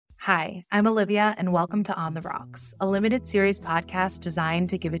Hi, I'm Olivia, and welcome to On the Rocks, a limited series podcast designed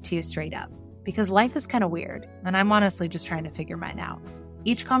to give it to you straight up. Because life is kind of weird, and I'm honestly just trying to figure mine out.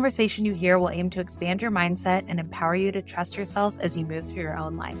 Each conversation you hear will aim to expand your mindset and empower you to trust yourself as you move through your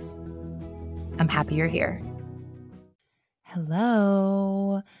own lives. I'm happy you're here.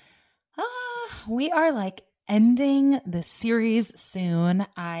 Hello. We are ending the series soon.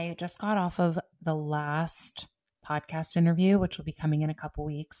 I just got off of the last podcast interview, which will be coming in a couple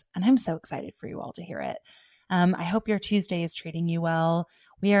weeks, and I'm so excited for you all to hear it. I hope your Tuesday is treating you well.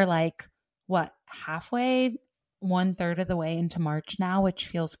 We are halfway, 1/3 of the way into March now, which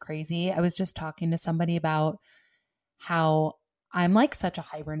feels crazy. I was just talking to somebody about how I'm such a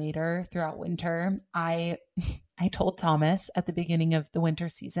hibernator throughout winter. I told Thomas at the beginning of the winter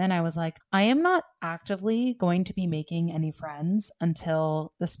season, I was like, I am not actively going to be making any friends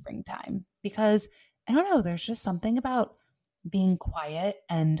until the springtime because I don't know, there's just something about being quiet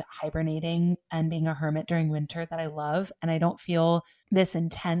and hibernating and being a hermit during winter that I love. And I don't feel this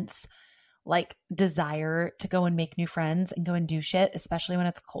intense desire to go and make new friends and go and do shit, especially when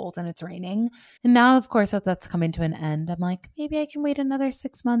it's cold and it's raining. And now, of course, that's coming to an end. I'm like, maybe I can wait another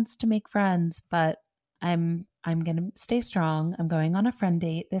 6 months to make friends, but I'm going to stay strong. I'm going on a friend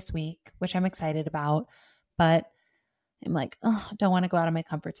date this week, which I'm excited about, but I'm like, oh, I don't want to go out of my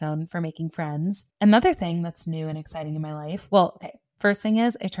comfort zone for making friends. Another thing that's new and exciting in my life. Well, okay. First thing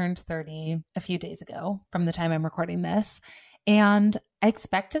is I turned 30 a few days ago from the time I'm recording this. And I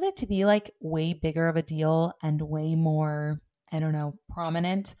expected it to be way bigger of a deal and way more,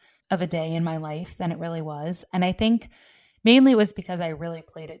 prominent of a day in my life than it really was. And I think mainly it was because I really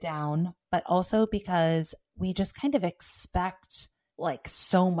played it down, but also because we just kind of expect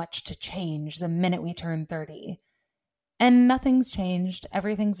so much to change the minute we turn 30. And nothing's changed.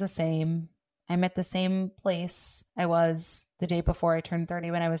 Everything's the same. I'm at the same place I was the day before I turned 30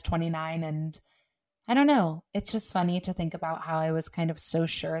 when I was 29. And I don't know. It's just funny to think about how I was kind of so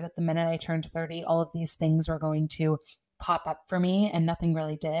sure that the minute I turned 30, all of these things were going to pop up for me and nothing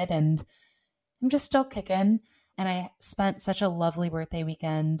really did. And I'm just still kicking. And I spent such a lovely birthday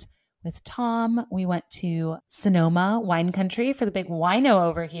weekend with Tom. We went to Sonoma wine country for the big wino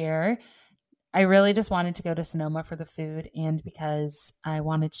over here. I really just wanted to go to Sonoma for the food and because I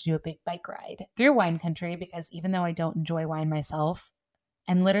wanted to do a big bike ride through wine country because even though I don't enjoy wine myself,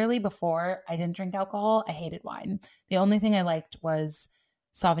 and literally before I didn't drink alcohol, I hated wine. The only thing I liked was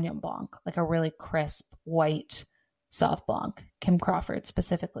Sauvignon Blanc, a really crisp white Sauv Blanc, Kim Crawford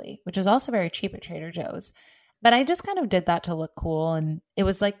specifically, which is also very cheap at Trader Joe's. But I just kind of did that to look cool and it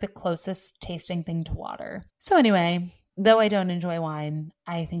was the closest tasting thing to water. So anyway, though I don't enjoy wine,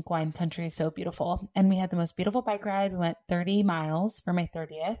 I think wine country is so beautiful. And we had the most beautiful bike ride. We went 30 miles for my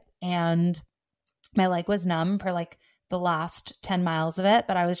 30th and my leg was numb for the last 10 miles of it,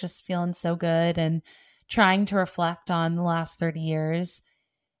 but I was just feeling so good and trying to reflect on the last 30 years.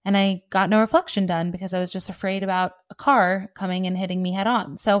 And I got no reflection done because I was just afraid about a car coming and hitting me head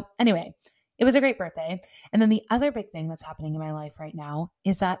on. So anyway, it was a great birthday. And then the other big thing that's happening in my life right now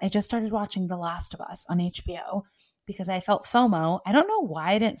is that I just started watching The Last of Us on HBO because I felt FOMO. I don't know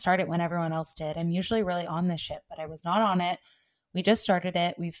why I didn't start it when everyone else did. I'm usually really on this shit, but I was not on it. We just started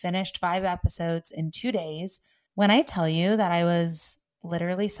it. We finished 5 episodes in 2 days. When I tell you that I was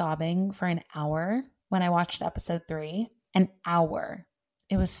literally sobbing for an hour when I watched episode 3, an hour.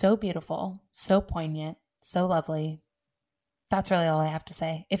 It was so beautiful, so poignant, so lovely. That's really all I have to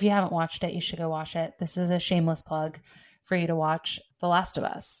say. If you haven't watched it, you should go watch it. This is a shameless plug for you to watch The Last of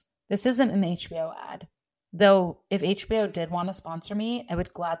Us. This isn't an HBO ad. Though if HBO did want to sponsor me, I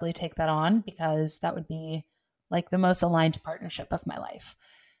would gladly take that on because that would be the most aligned partnership of my life.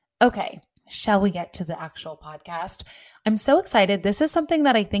 Okay. Shall we get to the actual podcast? I'm so excited. This is something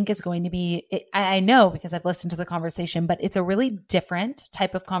that I think is going to be, I know because I've listened to the conversation, but it's a really different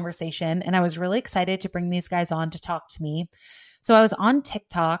type of conversation. And I was really excited to bring these guys on to talk to me. So I was on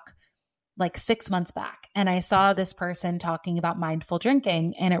TikTok 6 months back and I saw this person talking about mindful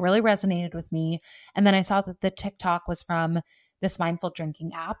drinking and it really resonated with me. And then I saw that the TikTok was from this mindful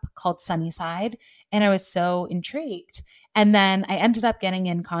drinking app called Sunnyside. And I was so intrigued. And then I ended up getting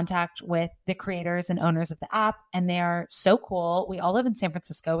in contact with the creators and owners of the app. And they are so cool. We all live in San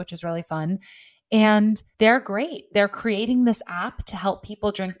Francisco, which is really fun. And they're great. They're creating this app to help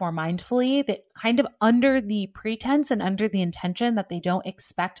people drink more mindfully, that kind of under the pretense and under the intention that they don't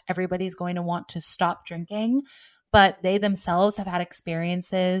expect everybody's going to want to stop drinking, but they themselves have had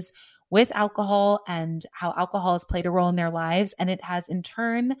experiences with alcohol and how alcohol has played a role in their lives. And it has in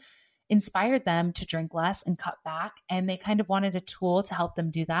turn inspired them to drink less and cut back. And they kind of wanted a tool to help them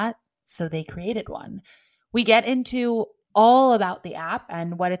do that. So they created one. We get into all about the app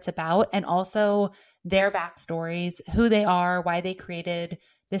and what it's about, and also their backstories, who they are, why they created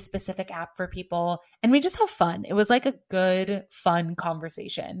this specific app for people. And we just have fun. It was like a good, fun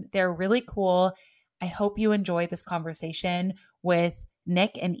conversation. They're really cool. I hope you enjoy this conversation with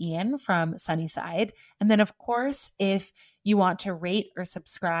Nick and Ian from Sunnyside. And then, of course, if you want to rate or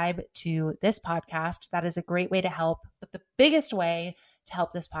subscribe to this podcast, that is a great way to help. But the biggest way to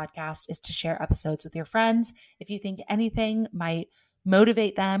help this podcast is to share episodes with your friends. If you think anything might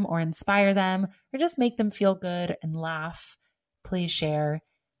motivate them or inspire them or just make them feel good and laugh, please share.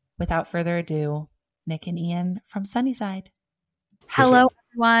 Without further ado, Nick and Ian from Sunnyside. Hello,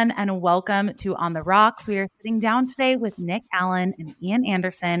 everyone, and welcome to On the Rocks. We are sitting down today with Nick Allen and Ian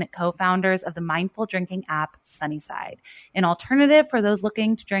Andersen, co-founders of the mindful drinking app Sunnyside, an alternative for those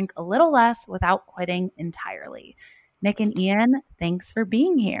looking to drink a little less without quitting entirely. Nick and Ian, thanks for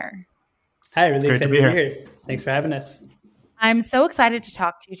being here. Hi, really excited to be here. Thanks for having us. I'm so excited to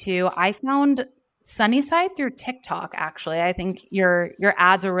talk to you too. I found Sunnyside through TikTok, actually. I think your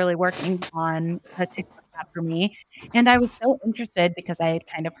ads are really working on a TikTok app for me. And I was so interested because I had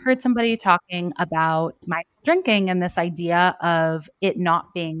kind of heard somebody talking about mindful drinking and this idea of it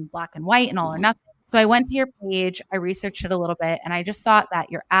not being black and white and all or nothing. So I went to your page, I researched it a little bit, and I just thought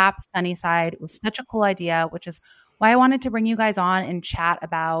that your app, Sunnyside, was such a cool idea, which is why I wanted to bring you guys on and chat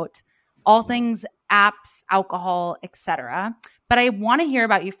about all things apps, alcohol, etc. But I want to hear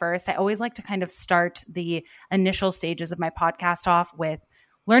about you first. I always like to kind of start the initial stages of my podcast off with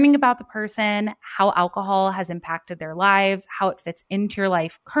learning about the person, how alcohol has impacted their lives, how it fits into your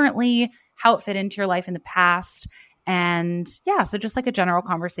life currently, how it fit into your life in the past. And yeah, so just like a general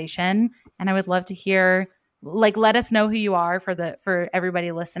conversation. And I would love to hear, let us know who you are for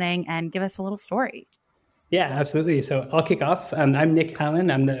everybody listening and give us a little story. Yeah, absolutely. So I'll kick off. I'm Nick Allen.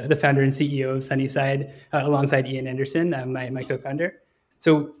 I'm the founder and CEO of Sunnyside alongside Ian Andersen, my co-founder.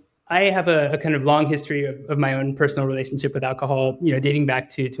 So I have a kind of long history of my own personal relationship with alcohol, dating back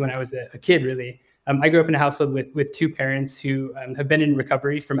to when I was a kid, really. I grew up in a household with two parents who have been in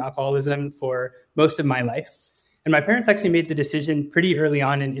recovery from alcoholism for most of my life. And my parents actually made the decision pretty early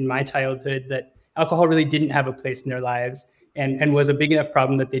on in my childhood that alcohol really didn't have a place in their lives. And was a big enough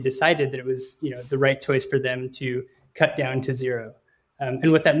problem that they decided that it was, the right choice for them to cut down to zero.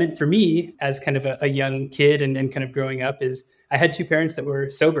 And what that meant for me as kind of a young kid and kind of growing up is I had two parents that were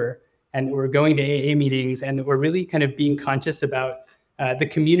sober and were going to AA meetings and were really kind of being conscious about the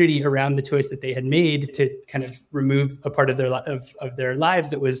community around the choice that they had made to kind of remove a part of their lives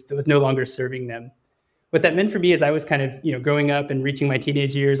that was no longer serving them. What that meant for me is I was kind of, growing up and reaching my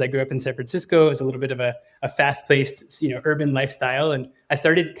teenage years. I grew up in San Francisco. It was a little bit of a fast-paced, urban lifestyle. And I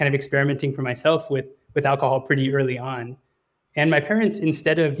started kind of experimenting for myself with alcohol pretty early on. And my parents,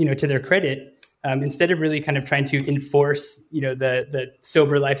 instead of, to their credit, instead of really kind of trying to enforce, the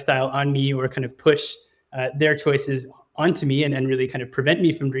sober lifestyle on me or kind of push their choices onto me and really kind of prevent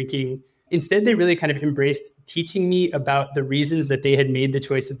me from drinking, instead, they really kind of embraced teaching me about the reasons that they had made the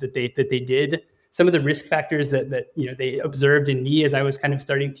choices that they did. Some of the risk factors that they observed in me as I was kind of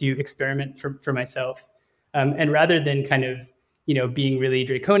starting to experiment for myself. And rather than kind of, being really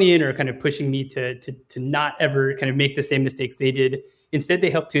draconian or kind of pushing me to not ever kind of make the same mistakes they did, instead they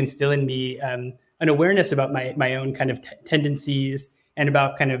helped to instill in me an awareness about my own kind of tendencies and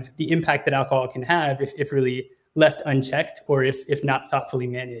about kind of the impact that alcohol can have if really left unchecked or if not thoughtfully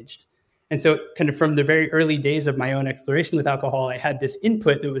managed. And so kind of from the very early days of my own exploration with alcohol, I had this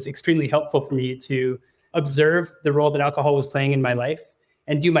input that was extremely helpful for me to observe the role that alcohol was playing in my life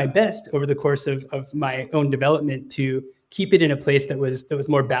and do my best over the course of my own development to keep it in a place that was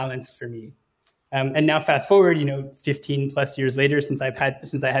more balanced for me. And now fast forward, 15 plus years later since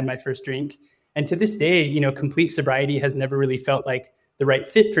I had my first drink. And to this day, complete sobriety has never really felt like the right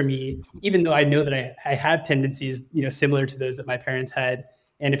fit for me, even though I know that I have tendencies, similar to those that my parents had.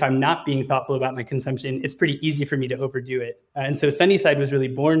 And if I'm not being thoughtful about my consumption, it's pretty easy for me to overdo it. And so Sunnyside was really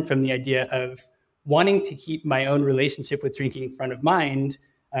born from the idea of wanting to keep my own relationship with drinking front of mind,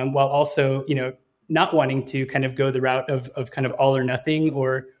 while also, not wanting to kind of go the route of kind of all or nothing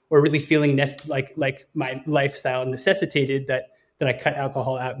or really feeling like my lifestyle necessitated that I cut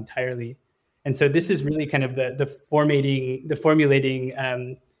alcohol out entirely. And so this is really kind of the formulating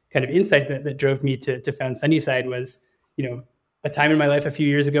kind of insight that drove me to found Sunnyside was, a time in my life a few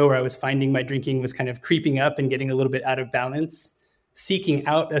years ago where I was finding my drinking was kind of creeping up and getting a little bit out of balance, seeking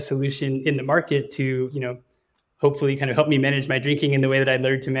out a solution in the market to, hopefully kind of help me manage my drinking in the way that I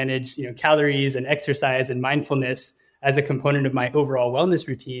learned to manage, calories and exercise and mindfulness as a component of my overall wellness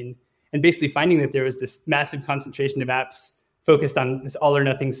routine. And basically finding that there was this massive concentration of apps focused on this all or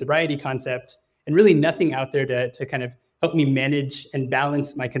nothing sobriety concept and really nothing out there to kind of help me manage and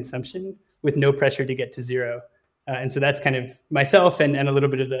balance my consumption with no pressure to get to zero. And so that's kind of myself and a little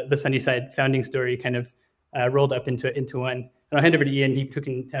bit of the Sunnyside founding story kind of rolled up into one. And I'll hand over to Ian. He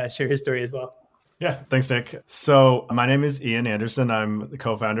can share his story as well. Yeah, thanks, Nick. So my name is Ian Andersen. I'm the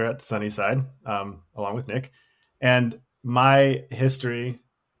co-founder at Sunnyside, along with Nick. And my history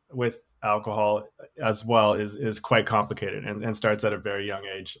with alcohol as well is quite complicated and starts at a very young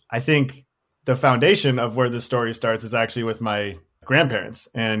age. I think the foundation of where the story starts is actually with my grandparents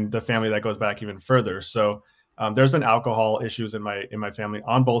and the family that goes back even further. So there's been alcohol issues in my family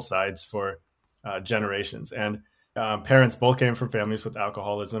on both sides for generations. And parents both came from families with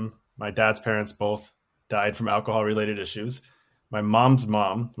alcoholism. My dad's parents both died from alcohol-related issues. My mom's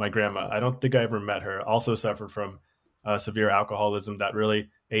mom, my grandma, I don't think I ever met her, also suffered from severe alcoholism that really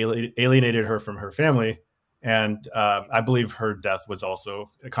alienated her from her family. And I believe her death was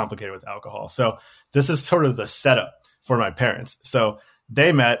also complicated with alcohol. So this is sort of the setup for my parents. So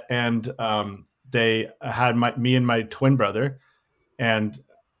they met and they had me and my twin brother. And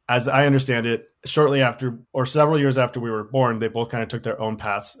as I understand it, shortly after or several years after we were born, they both kind of took their own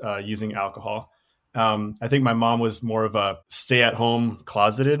paths using alcohol. I think my mom was more of a stay-at-home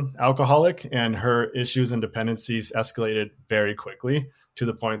closeted alcoholic, and her issues and dependencies escalated very quickly to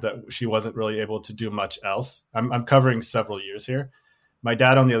the point that she wasn't really able to do much else. I'm covering several years here. My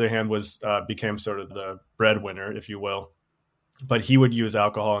dad, on the other hand, became sort of the breadwinner, if you will, but he would use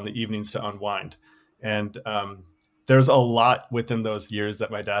alcohol in the evenings to unwind. And there's a lot within those years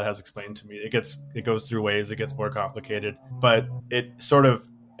that my dad has explained to me. It goes through waves, it gets more complicated, but it sort of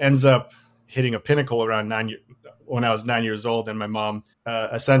ends up hitting a pinnacle around when I was 9 years old. And my mom,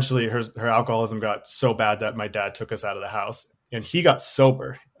 essentially her alcoholism got so bad that my dad took us out of the house and he got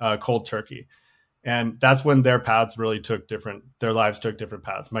sober, cold turkey. And that's when their lives took different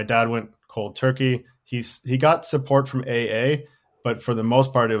paths. My dad went cold turkey. He got support from AA, but for the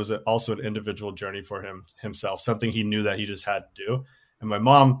most part, it was also an individual journey for himself, something he knew that he just had to do. And my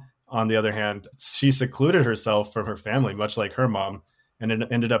mom, on the other hand, she secluded herself from her family, much like her mom, and it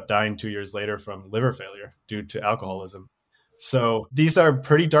ended up dying 2 years later from liver failure due to alcoholism. So these are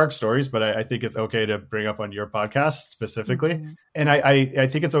pretty dark stories, but I think it's okay to bring up on your podcast specifically. Mm-hmm. And I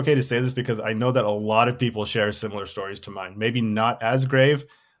think it's okay to say this because I know that a lot of people share similar stories to mine, maybe not as grave,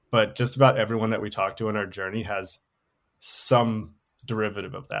 but just about everyone that we talk to in our journey has some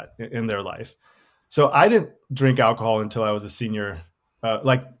derivative of that in their life. So I didn't drink alcohol until I was a senior,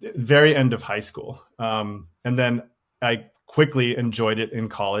 like very end of high school. And then I quickly enjoyed it in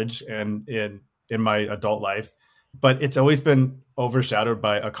college and in my adult life, but it's always been overshadowed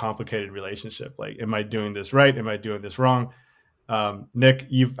by a complicated relationship. Like, am I doing this right? Am I doing this wrong? Nick,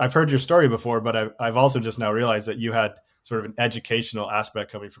 I've heard your story before, but I've also just now realized that you had sort of an educational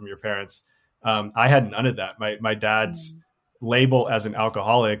aspect coming from your parents. I had none of that. My dad's label as an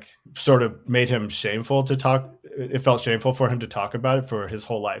alcoholic sort of made him shameful to talk. It felt shameful for him to talk about it for his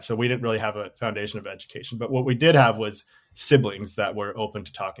whole life. So we didn't really have a foundation of education, but what we did have was siblings that were open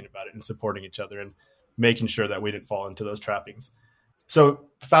to talking about it and supporting each other and making sure that we didn't fall into those trappings. So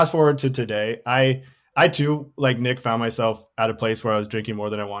fast forward to today, I too, like Nick, found myself at a place where I was drinking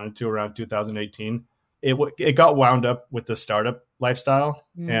more than I wanted to around 2018. It got wound up with the startup lifestyle,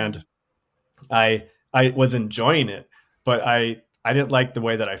 and I was enjoying it, but I didn't like the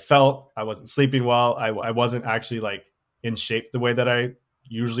way that I felt. I wasn't sleeping well. I wasn't actually like in shape the way that I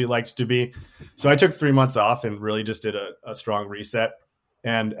usually liked to be. So I took 3 months off and really just did a strong reset.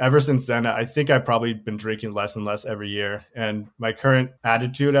 And ever since then, I think I've probably been drinking less and less every year. And my current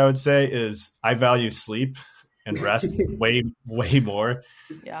attitude, I would say, is I value sleep and rest way more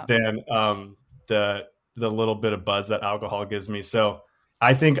than the little bit of buzz that alcohol gives me. So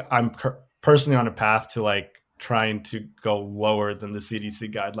I think I'm personally on a path to like trying to go lower than the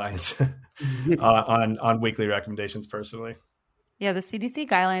CDC guidelines on weekly recommendations personally. Yeah, the CDC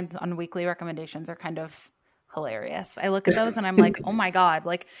guidelines on weekly recommendations are kind of hilarious. I look at those and I'm like, oh my God,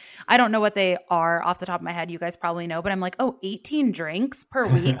 like, I don't know what they are off the top of my head. You guys probably know, but I'm like, 18 drinks per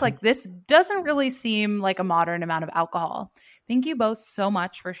week. Like, this doesn't really seem like a modern amount of alcohol. Thank you both so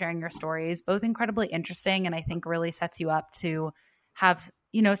much for sharing your stories, both incredibly interesting. And I think really sets you up to have,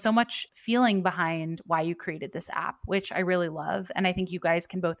 so much feeling behind why you created this app, which I really love. And I think you guys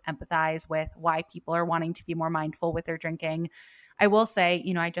can both empathize with why people are wanting to be more mindful with their drinking. I will say,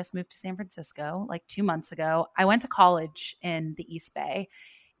 I just moved to San Francisco like 2 months ago. I went to college in the East Bay,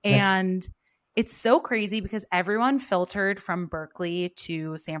 and it's so crazy because everyone filtered from Berkeley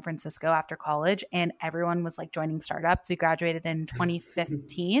to San Francisco after college, and everyone was like joining startups. We graduated in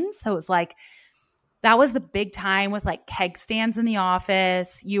 2015. So it was like, that was the big time with like keg stands in the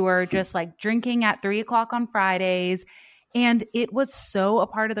office. You were just like drinking at 3 o'clock on Fridays. And it was so a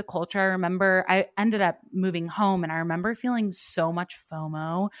part of the culture. I remember I ended up moving home and I remember feeling so much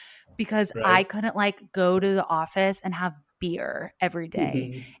FOMO because I couldn't like go to the office and have beer every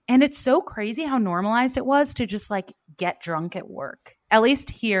day. Mm-hmm. And it's so crazy how normalized it was to just like get drunk at work, at least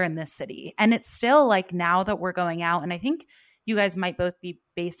here in this city. And it's still like now that we're going out, and I think you guys might both be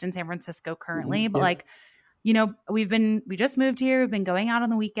based in San Francisco currently, but like, you know, we just moved here. We've been going out on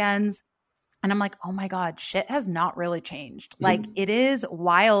the weekends. And I'm like, oh my God, shit has not really changed. Like it is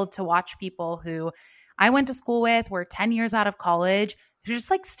wild to watch people who I went to school with, were 10 years out of college. They're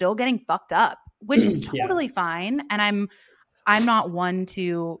just like still getting fucked up, which is totally fine. And I'm not one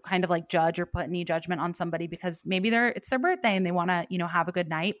to kind of like judge or put any judgment on somebody because maybe it's their birthday and they want to, you know, have a good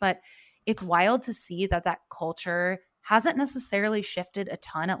night. But it's wild to see that culture hasn't necessarily shifted a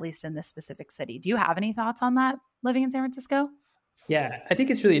ton, at least in this specific city. Do you have any thoughts on that living in San Francisco? Yeah, I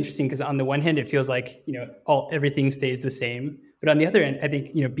think it's really interesting because on the one hand, it feels like, you know, everything stays the same. But on the other end, I think,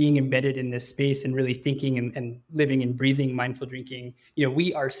 you know, being embedded in this space and really thinking and living and breathing mindful drinking, you know,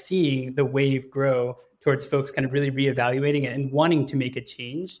 we are seeing the wave grow towards folks kind of really reevaluating it and wanting to make a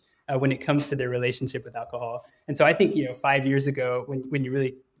change when it comes to their relationship with alcohol. And so I think, you know, 5 years ago, when you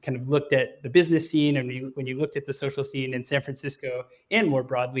really kind of looked at the business scene and when you looked at the social scene in San Francisco and more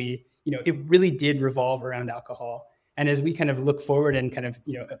broadly, you know, it really did revolve around alcohol. And as we kind of look forward and kind of,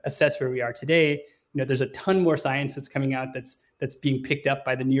 you know, assess where we are today, you know, there's a ton more science that's coming out that's being picked up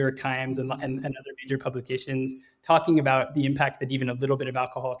by the New York Times and other major publications talking about the impact that even a little bit of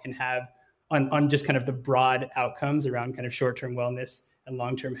alcohol can have on just kind of the broad outcomes around kind of short-term wellness and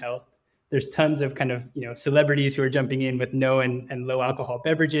long-term health. There's tons of kind of, you know, celebrities who are jumping in with no and low alcohol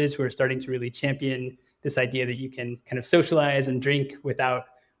beverages who are starting to really champion this idea that you can kind of socialize and drink without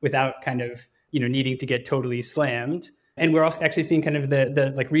kind of, you know, needing to get totally slammed. And we're also actually seeing kind of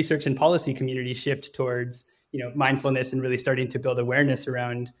the like research and policy community shift towards, you know, mindfulness and really starting to build awareness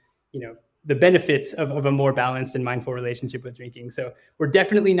around, you know, the benefits of a more balanced and mindful relationship with drinking. So we're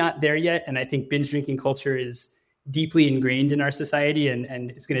definitely not there yet. And I think binge drinking culture is deeply ingrained in our society and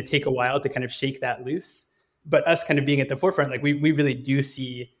it's going to take a while to kind of shake that loose. But us kind of being at the forefront, like we really do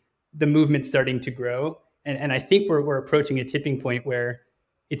see the movement starting to grow. And I think we're approaching a tipping point where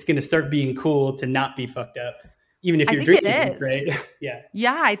it's going to start being cool to not be fucked up, even if you're drinking, right?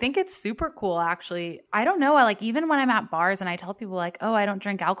 Yeah, I think it's super cool, actually. I don't know. Like, even when I'm at bars and I tell people like, oh, I don't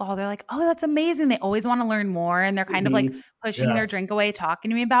drink alcohol, they're like, oh, that's amazing. They always want to learn more. And they're kind of like pushing their drink away,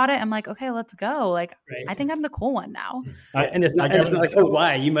 talking to me about it. I'm like, okay, let's go. Like, I think I'm the cool one now. And it's not like, oh,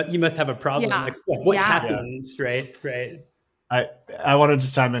 why? You must have a problem. Yeah. Like, what happens, right? I want to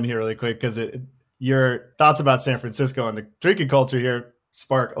just chime in here really quick because your thoughts about San Francisco and the drinking culture here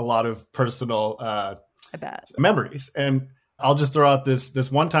spark a lot of personal I bet. memories. And I'll just throw out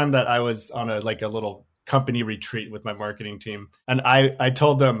this one time that I was on a little company retreat with my marketing team. And I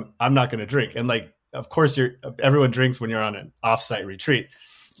told them I'm not going to drink. And like, of course everyone drinks when you're on an offsite retreat.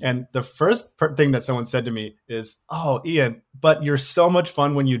 And the first thing that someone said to me is, oh, Ian, but you're so much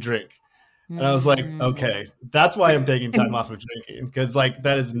fun when you drink. And I was like, okay, that's why I'm taking time off of drinking. Because like,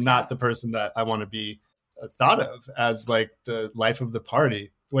 that is not the person that I want to be thought of as like the life of the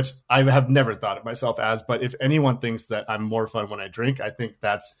party, which I have never thought of myself as. But if anyone thinks that I'm more fun when I drink, I think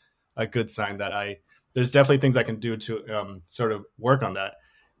that's a good sign that there's definitely things I can do to sort of work on that.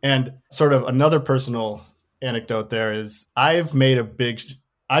 And sort of another personal anecdote there is I've made a big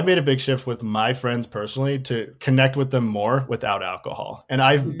shift with my friends personally to connect with them more without alcohol. And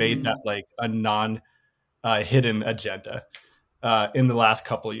I've made that like a hidden agenda in the last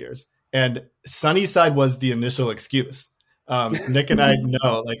couple of years. And Sunnyside was the initial excuse. Nick and I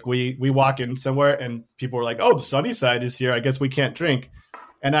know, like we walk in somewhere and people were like, oh, the Sunnyside is here. I guess we can't drink.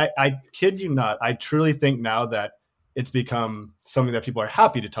 And I kid you not, I truly think now that it's become something that people are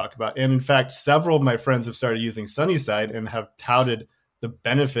happy to talk about. And in fact, several of my friends have started using Sunnyside and have touted the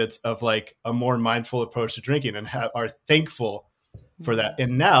benefits of like a more mindful approach to drinking and are thankful for that.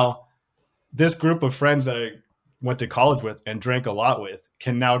 And now this group of friends that I went to college with and drank a lot with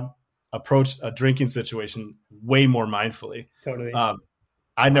can now approach a drinking situation way more mindfully. Totally.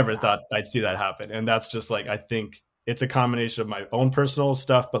 I never thought I'd see that happen. And that's just like, I think it's a combination of my own personal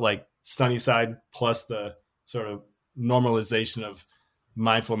stuff, but like Sunnyside plus the sort of normalization of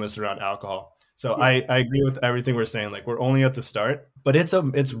mindfulness around alcohol. So I agree with everything we're saying. Like we're only at the start, but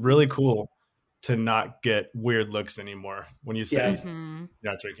it's really cool to not get weird looks anymore when you say you're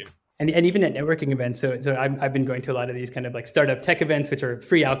not drinking. And even at networking events, so I've been going to a lot of these kind of like startup tech events, which are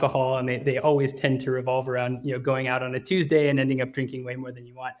free alcohol, and they always tend to revolve around, you know, going out on a Tuesday and ending up drinking way more than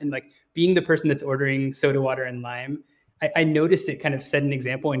you want. And like being the person that's ordering soda water and lime, I noticed it kind of set an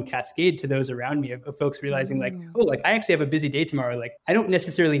example and cascade to those around me of folks realizing like, oh, like I actually have a busy day tomorrow. Like I don't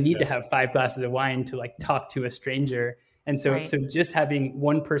necessarily need to have 5 glasses of wine to like talk to a stranger. And so just having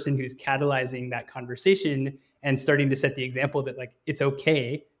one person who's catalyzing that conversation and starting to set the example that like it's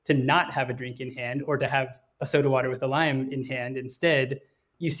okay to not have a drink in hand or to have a soda water with a lime in hand instead,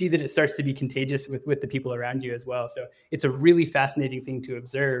 you see that it starts to be contagious with the people around you as well. So it's a really fascinating thing to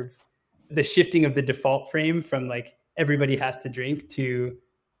observe, the shifting of the default frame from like everybody has to drink to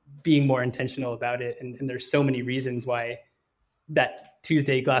being more intentional about it. And there's so many reasons why that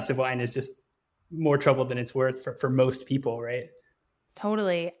Tuesday glass of wine is just more trouble than it's worth for most people, right?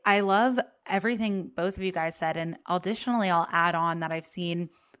 Totally. I love everything both of you guys said. And additionally, I'll add on that I've seen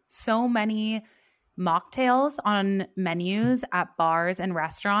so many mocktails on menus at bars and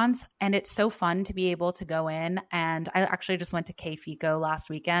restaurants. And it's so fun to be able to go in. And I actually just went to K Fico last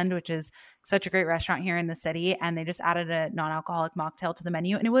weekend, which is such a great restaurant here in the city. And they just added a non-alcoholic mocktail to the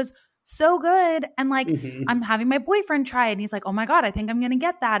menu. And it was so good. And like, I'm having my boyfriend try it. And he's like, oh my God, I think I'm going to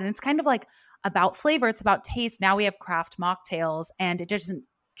get that. And it's kind of like about flavor. It's about taste. Now we have craft mocktails and it doesn't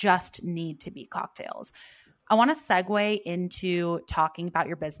just need to be cocktails. I want to segue into talking about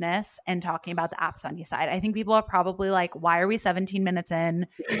your business and talking about the app Sunnyside. I think people are probably like, why are we 17 minutes in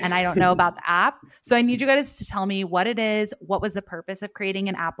and I don't know about the app? So I need you guys to tell me what it is, what was the purpose of creating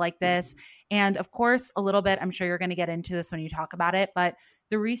an app like this? And of course, a little bit, I'm sure you're going to get into this when you talk about it, but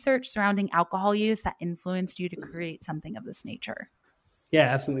the research surrounding alcohol use that influenced you to create something of this nature. Yeah,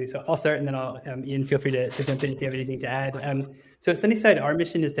 absolutely. So I'll start and then I'll, Ian, feel free to jump in if you have anything to add. So at Sunnyside, our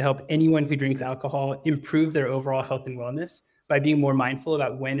mission is to help anyone who drinks alcohol improve their overall health and wellness by being more mindful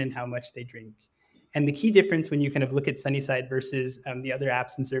about when and how much they drink. And the key difference when you kind of look at Sunnyside versus the other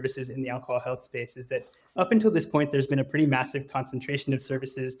apps and services in the alcohol health space is that up until this point, there's been a pretty massive concentration of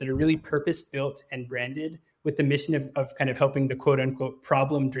services that are really purpose-built and branded with the mission of kind of helping the quote unquote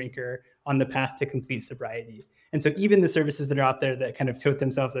problem drinker on the path to complete sobriety. And so even the services that are out there that kind of tote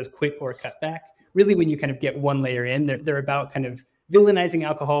themselves as quit or cut back, really when you kind of get one layer in, they're about kind of villainizing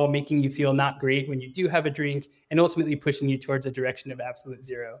alcohol, making you feel not great when you do have a drink, and ultimately pushing you towards a direction of absolute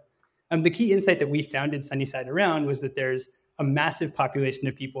zero. The key insight that we founded Sunnyside around was that there's a massive population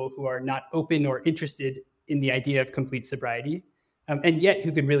of people who are not open or interested in the idea of complete sobriety, and yet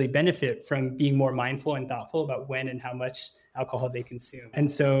who could really benefit from being more mindful and thoughtful about when and how much alcohol they consume.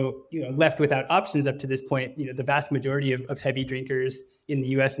 And so, left without options up to this point, the vast majority of heavy drinkers in the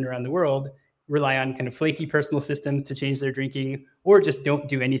US and around the world rely on kind of flaky personal systems to change their drinking or just don't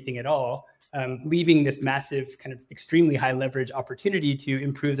do anything at all, leaving this massive kind of extremely high leverage opportunity to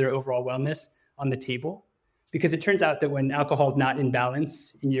improve their overall wellness on the table. Because it turns out that when alcohol is not in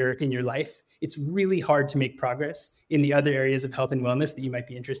balance in your life, it's really hard to make progress in the other areas of health and wellness that you might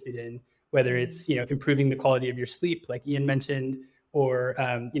be interested in, whether it's improving the quality of your sleep, like Ian mentioned, or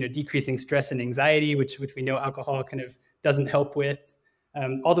decreasing stress and anxiety, which we know alcohol kind of doesn't help with,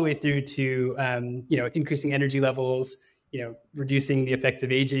 all the way through to increasing energy levels, reducing the effects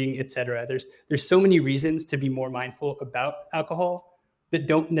of aging, et cetera. There's so many reasons to be more mindful about alcohol that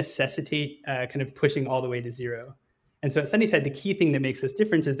don't necessitate kind of pushing all the way to zero. And so at Sunnyside, the key thing that makes us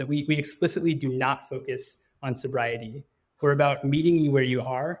different is that we explicitly do not focus on sobriety. We're about meeting you where you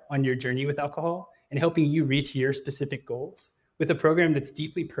are on your journey with alcohol and helping you reach your specific goals with a program that's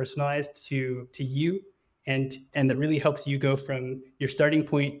deeply personalized to you and that really helps you go from your starting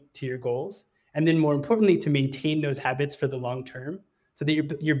point to your goals. And then more importantly, to maintain those habits for the long term so that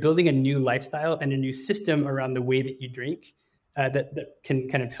you're building a new lifestyle and a new system around the way that you drink that can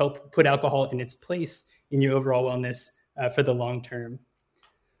kind of help put alcohol in its place in your overall wellness for the long term.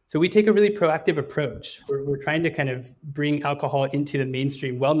 So we take a really proactive approach. We're trying to kind of bring alcohol into the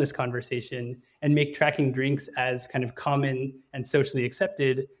mainstream wellness conversation and make tracking drinks as kind of common and socially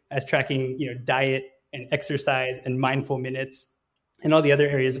accepted as tracking, diet and exercise and mindful minutes and all the other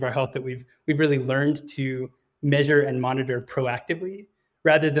areas of our health that we've really learned to measure and monitor proactively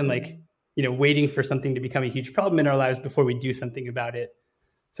rather than waiting for something to become a huge problem in our lives before we do something about it.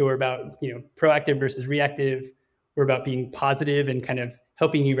 So we're about, proactive versus reactive. We're about being positive and kind of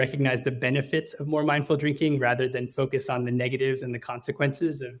helping you recognize the benefits of more mindful drinking rather than focus on the negatives and the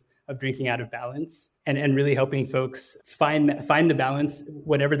consequences of drinking out of balance and really helping folks find the balance,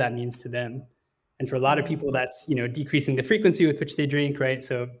 whatever that means to them. And for a lot of people, that's, decreasing the frequency with which they drink, right?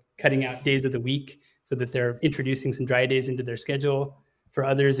 So cutting out days of the week so that they're introducing some dry days into their schedule. For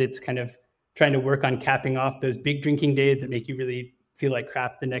others, it's kind of trying to work on capping off those big drinking days that make you really feel like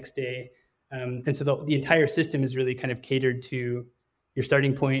crap the next day. And so the entire system is really kind of catered to your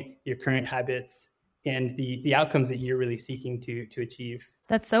starting point, your current habits, and the outcomes that you're really seeking to achieve.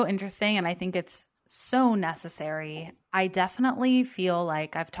 That's so interesting. And I think it's so necessary. I definitely feel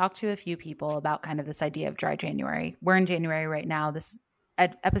like I've talked to a few people about kind of this idea of dry January. We're in January right now. This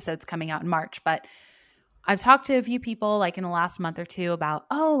episode's coming out in March, but I've talked to a few people like in the last month or two about,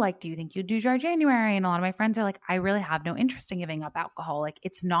 oh, like, do you think you'd do dry January? And a lot of my friends are like, I really have no interest in giving up alcohol. Like,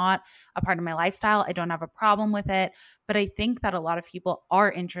 it's not a part of my lifestyle. I don't have a problem with it. But I think that a lot of people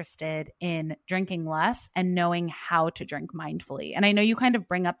are interested in drinking less and knowing how to drink mindfully. And I know you kind of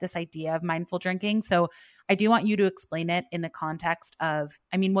bring up this idea of mindful drinking. So I do want you to explain it in the context of,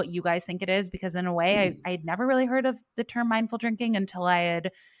 I mean, what you guys think it is, because in a way, I had never really heard of the term mindful drinking until I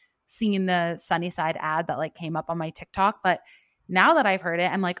had seen the Sunnyside ad that like came up on my TikTok. But now that I've heard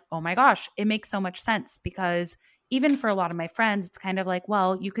it, I'm like, oh my gosh, it makes so much sense, because even for a lot of my friends, it's kind of like,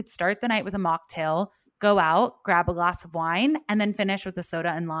 well, you could start the night with a mocktail, go out, grab a glass of wine, and then finish with a soda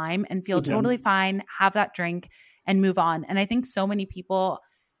and lime and feel totally fine, have that drink and move on. And I think so many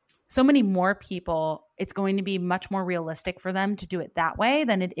more people, it's going to be much more realistic for them to do it that way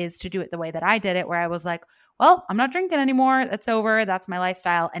than it is to do it the way that I did it, where I was like, well, I'm not drinking anymore. That's over. That's my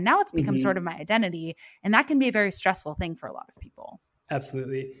lifestyle. And now it's become sort of my identity. And that can be a very stressful thing for a lot of people.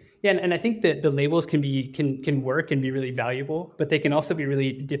 Absolutely. Yeah. And I think that the labels can work and be really valuable, but they can also be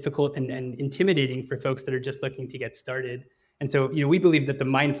really difficult and intimidating for folks that are just looking to get started. And so, we believe that the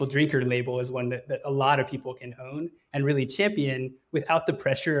mindful drinker label is one that a lot of people can own and really champion without the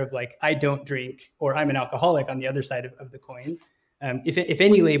pressure of like, I don't drink, or I'm an alcoholic on the other side of the coin. If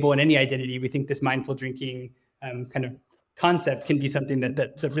any label and any identity, we think this mindful drinking kind of concept can be something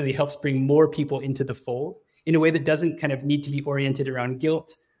that really helps bring more people into the fold in a way that doesn't kind of need to be oriented around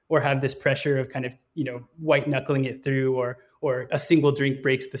guilt or have this pressure of kind of, white knuckling it through, or a single drink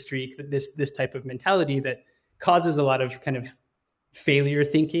breaks the streak, this type of mentality that causes a lot of kind of failure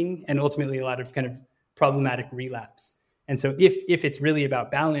thinking and ultimately a lot of kind of problematic relapse. And so if it's really about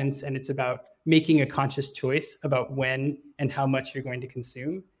balance and it's about making a conscious choice about when and how much you're going to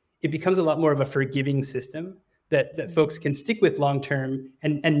consume, it becomes a lot more of a forgiving system that folks can stick with long-term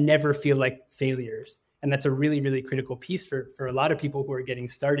and never feel like failures. And that's a really, really critical piece for a lot of people who are getting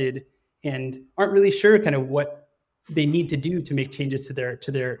started and aren't really sure kind of what they need to do to make changes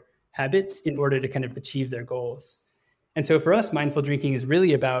to their habits in order to kind of achieve their goals. And so for us, mindful drinking is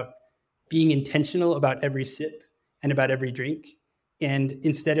really about being intentional about every sip and about every drink. And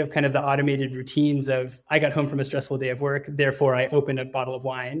instead of kind of the automated routines of, I got home from a stressful day of work, therefore I open a bottle of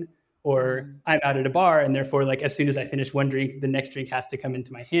wine, or I'm out at a bar and therefore like as soon as I finish one drink, the next drink has to come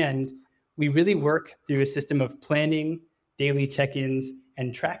into my hand. We really work through a system of planning, daily check-ins,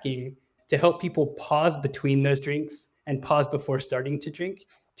 and tracking to help people pause between those drinks and pause before starting to drink,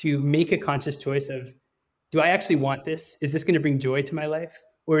 to make a conscious choice of, do I actually want this? Is this going to bring joy to my life?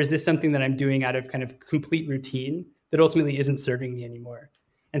 Or is this something that I'm doing out of kind of complete routine that ultimately isn't serving me anymore?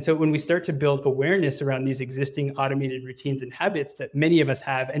 And so when we start to build awareness around these existing automated routines and habits that many of us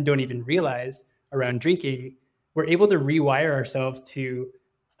have and don't even realize around drinking, we're able to rewire ourselves to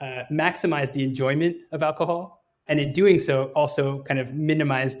maximize the enjoyment of alcohol. And in doing so, also kind of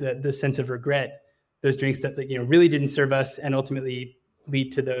minimize the sense of regret, those drinks that really didn't serve us and ultimately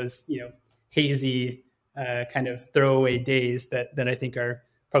lead to those hazy kind of throwaway days that I think are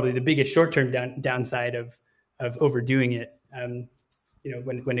probably the biggest short-term downside of overdoing it.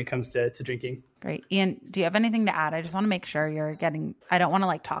 When it comes to drinking. Great. Ian, do you have anything to add? I just want to make sure I don't want to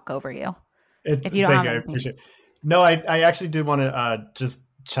like talk over you. If you don't have anything. I appreciate it. No, I actually did want to just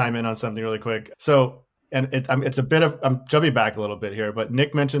chime in on something really quick. So, and it's a bit of, I'm jumping back a little bit here, but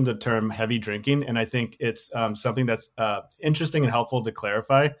Nick mentioned the term heavy drinking. And I think it's something that's interesting and helpful to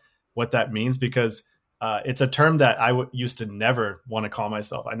clarify what that means, because it's a term that I used to never want to call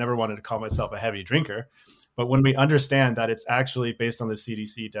myself. I never wanted to call myself a heavy drinker. But when we understand that it's actually based on the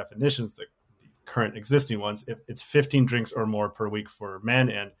CDC definitions, the current existing ones, if it's 15 drinks or more per week for men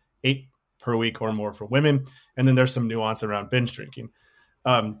and 8 per week or more for women, and then there's some nuance around binge drinking,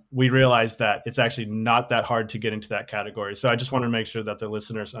 we realize that it's actually not that hard to get into that category. So I just want to make sure that the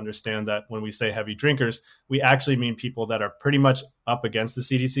listeners understand that when we say heavy drinkers, we actually mean people that are pretty much up against the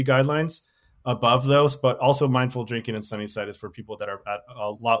CDC guidelines, above those, but also mindful drinking in Sunnyside is for people that are at a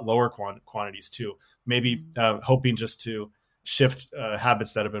lot lower quantities too, maybe hoping just to shift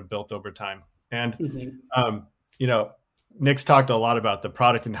habits that have been built over time. And, Nick's talked a lot about the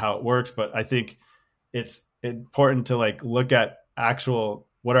product and how it works, but I think it's important to like look at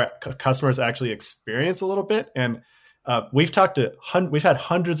what our customers actually experience a little bit. And we've had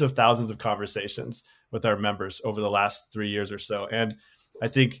hundreds of thousands of conversations with our members over the last 3 years or so. And I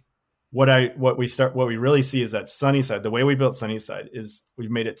think what we really see is that Sunnyside, the way we built Sunnyside is we've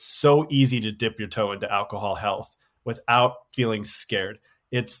made it so easy to dip your toe into alcohol health without feeling scared.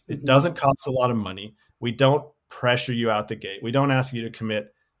 It doesn't cost a lot of money. We don't pressure you out the gate. We don't ask you to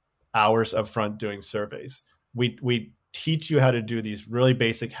commit hours up front doing surveys. We teach you how to do these really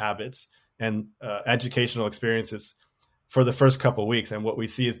basic habits and educational experiences for the first couple of weeks. And what we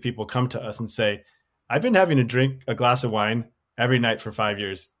see is people come to us and say, I've been having to drink a glass of wine every night for 5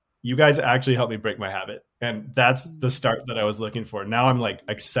 years. You guys actually helped me break my habit. And that's the start that I was looking for. Now I'm like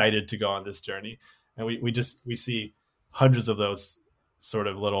excited to go on this journey. And we see hundreds of those sort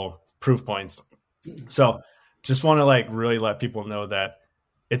of little proof points. So just want to like really let people know that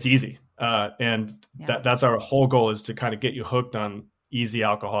it's easy. That's our whole goal, is to kind of get you hooked on easy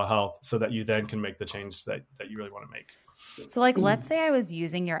alcohol health so that you then can make the change that you really want to make. So like, let's say I was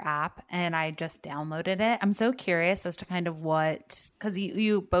using your app and I just downloaded it. I'm so curious as to kind of because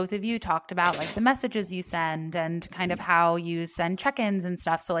you both of you talked about like the messages you send and kind of how you send check-ins and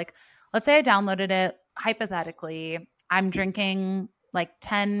stuff. So like, let's say I downloaded it. Hypothetically, I'm drinking like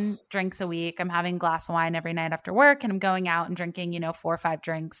 10 drinks a week. I'm having a glass of wine every night after work, and I'm going out and drinking, 4 or 5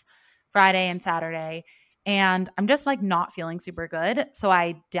 drinks Friday and Saturday. And I'm just like not feeling super good. So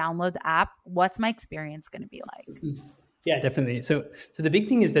I download the app. What's my experience going to be like? Yeah, definitely. So the big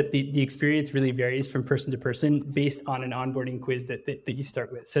thing is that the experience really varies from person to person based on an onboarding quiz that you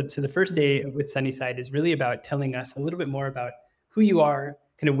start with. So the first day with Sunnyside is really about telling us a little bit more about who you are,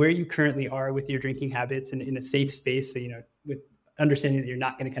 kind of where you currently are with your drinking habits, and in a safe space. So, with understanding that you're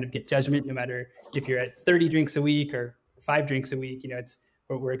not going to kind of get judgment no matter if you're at 30 drinks a week or 5 drinks a week.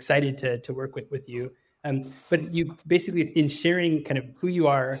 We're excited to work with you. But you basically, in sharing kind of who you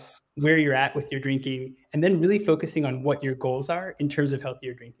are, where you're at with your drinking, and then really focusing on what your goals are in terms of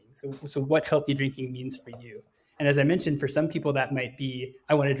healthier drinking. So what healthy drinking means for you. And as I mentioned, for some people that might be,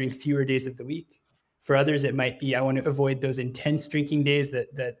 I want to drink fewer days of the week. For others, it might be, I want to avoid those intense drinking days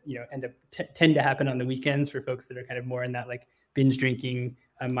that end up tend to happen on the weekends for folks that are kind of more in that like binge drinking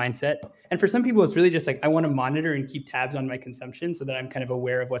mindset. And for some people, it's really just like, I want to monitor and keep tabs on my consumption so that I'm kind of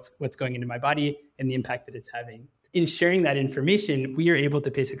aware of what's going into my body and the impact that it's having. In sharing that information, we are able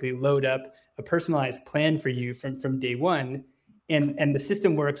to basically load up a personalized plan for you from day one. And the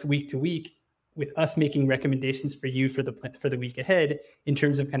system works week to week with us making recommendations for you for the week ahead in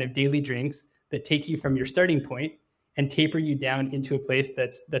terms of kind of daily drinks that take you from your starting point and taper you down into a place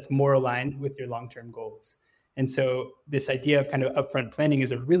that's more aligned with your long-term goals. And so this idea of kind of upfront planning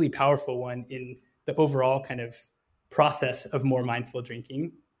is a really powerful one in the overall kind of process of more mindful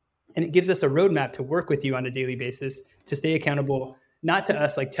drinking. And it gives us a roadmap to work with you on a daily basis to stay accountable, not to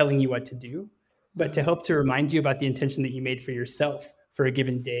us like telling you what to do, but to help to remind you about the intention that you made for yourself for a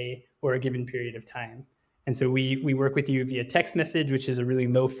given day or a given period of time. And so we work with you via text message, which is a really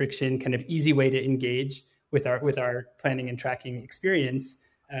low friction, kind of easy way to engage with our planning and tracking experience.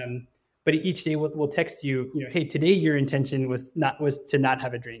 But each day we'll text you, hey, today your intention was to not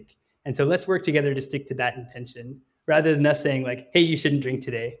have a drink. And so let's work together to stick to that intention, rather than us saying like, hey, you shouldn't drink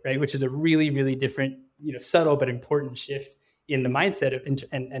today, right? Which is a really, really different, subtle but important shift in the mindset of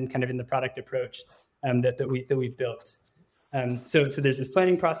and kind of in the product approach that we've built. So there's this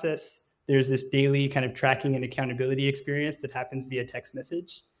planning process. There's this daily kind of tracking and accountability experience that happens via text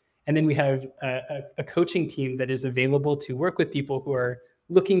message. And then we have a coaching team that is available to work with people who are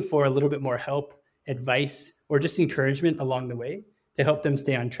looking for a little bit more help, advice, or just encouragement along the way to help them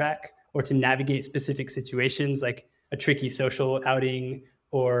stay on track or to navigate specific situations like a tricky social outing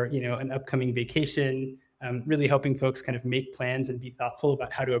or, an upcoming vacation, really helping folks kind of make plans and be thoughtful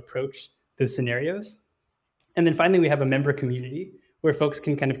about how to approach those scenarios. And then finally, we have a member community where folks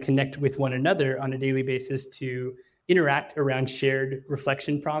can kind of connect with one another on a daily basis to interact around shared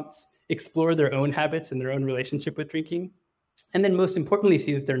reflection prompts, explore their own habits and their own relationship with drinking, and then most importantly,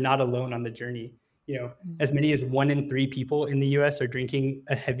 see that they're not alone on the journey. As many as 1 in 3 people in the US are drinking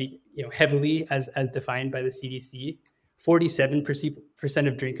heavily as defined by the CDC. 47%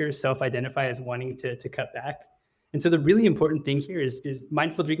 of drinkers self-identify as wanting to cut back. And so the really important thing here is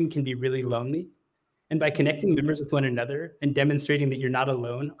mindful drinking can be really lonely. And by connecting members with one another and demonstrating that you're not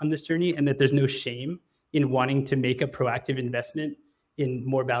alone on this journey and that there's no shame in wanting to make a proactive investment in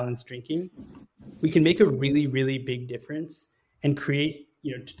more balanced drinking, we can make a really, really big difference and create,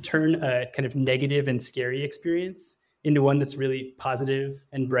 turn a kind of negative and scary experience into one that's really positive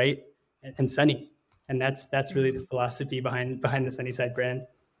and bright and sunny. And that's really the philosophy behind the Sunnyside brand.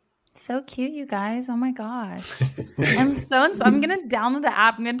 So cute, you guys. Oh my gosh. I'm I'm going to download the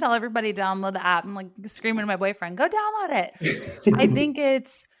app. I'm going to tell everybody to download the app. I'm like screaming to my boyfriend, go download it. I think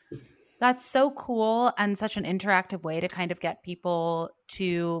that's so cool and such an interactive way to kind of get people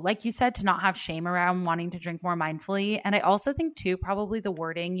to, like you said, to not have shame around wanting to drink more mindfully. And I also think too, probably the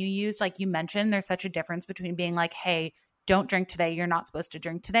wording you used, like you mentioned, there's such a difference between being like, hey, don't drink today, you're not supposed to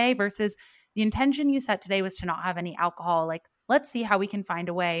drink today, versus the intention you set today was to not have any alcohol. Like, let's see how we can find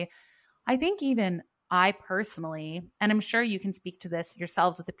a way. I think even I personally, and I'm sure you can speak to this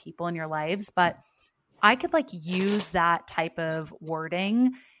yourselves with the people in your lives, but I could like use that type of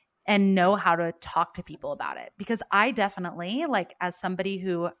wording and know how to talk to people about it, because I definitely, like, as somebody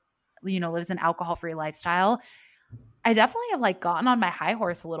who, lives an alcohol-free lifestyle, I definitely have like gotten on my high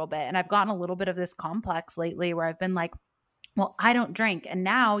horse a little bit. And I've gotten a little bit of this complex lately where I've been like, well, I don't drink. And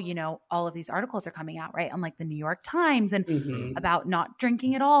now, all of these articles are coming out, right, on like the New York Times and about not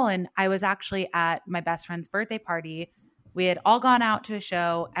drinking at all. And I was actually at my best friend's birthday party. We had all gone out to a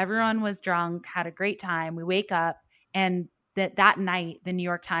show. Everyone was drunk, had a great time. We wake up, and that night, the New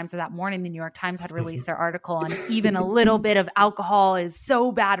York Times, or that morning, the New York Times had released their article on even a little bit of alcohol is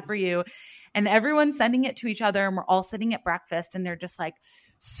so bad for you. And everyone's sending it to each other, and we're all sitting at breakfast, and they're just like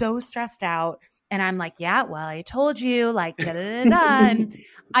so stressed out. And I'm like, yeah, well, I told you, like, da da da da. And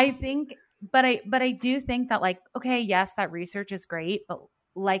I think, but I do think that, like, okay, yes, that research is great, but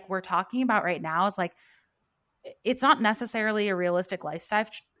like we're talking about right now, it's like, it's not necessarily a realistic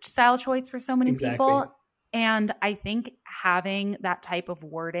lifestyle choice for so many people. And I think having that type of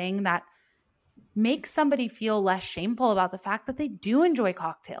wording that makes somebody feel less shameful about the fact that they do enjoy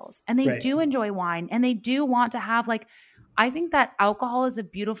cocktails and they do enjoy wine and they do want to have, like, I think that alcohol is a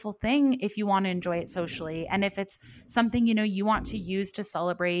beautiful thing if you want to enjoy it socially. And if it's something, you want to use to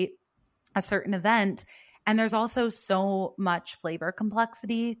celebrate a certain event. And there's also so much flavor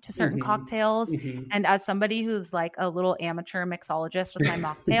complexity to certain cocktails. And as somebody who's like a little amateur mixologist with my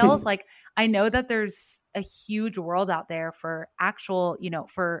mocktails, like, I know that there's a huge world out there for actual,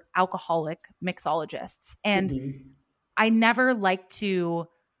 for alcoholic mixologists. And I never like to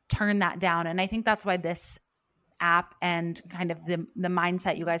turn that down. And I think that's why this app and kind of the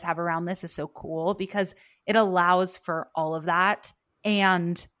mindset you guys have around this is so cool, because it allows for all of that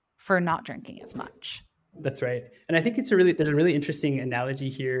and for not drinking as much. That's right. And I think there's a really interesting analogy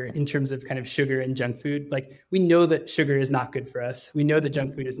here in terms of kind of sugar and junk food. Like, we know that sugar is not good for us. We know that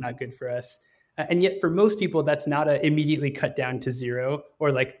junk food is not good for us. And yet for most people, that's not a immediately cut down to zero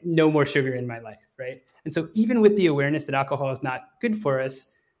or like no more sugar in my life, right? And so even with the awareness that alcohol is not good for us,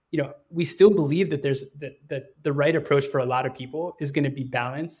 we still believe that the right approach for a lot of people is going to be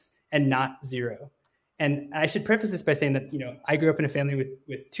balance and not zero. And I should preface this by saying that, I grew up in a family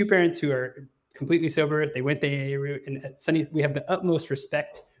with two parents who are completely sober. They went the AA route, and at Sunny, we have the utmost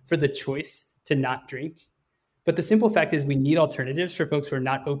respect for the choice to not drink. But the simple fact is we need alternatives for folks who are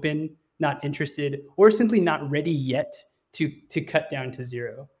not open, not interested, or simply not ready yet to cut down to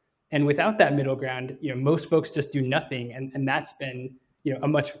zero. And without that middle ground, most folks just do nothing. And that's been, a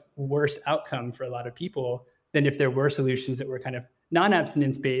much worse outcome for a lot of people than if there were solutions that were kind of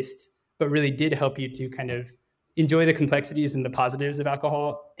non-abstinence based, but really did help you to kind of enjoy the complexities and the positives of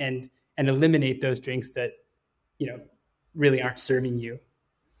alcohol and eliminate those drinks that, really aren't serving you.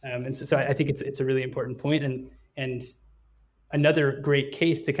 And so I think it's a really important point, and another great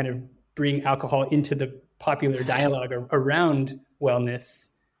case to kind of bring alcohol into the popular dialogue around wellness,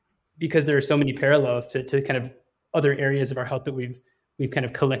 because there are so many parallels to kind of other areas of our health that we've kind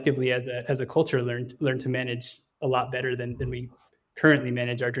of collectively as a culture learned to manage a lot better than we currently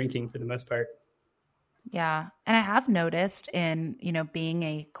manage our drinking for the most part. Yeah. And I have noticed in, being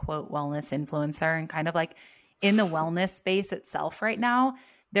a quote wellness influencer and kind of like in the wellness space itself right now,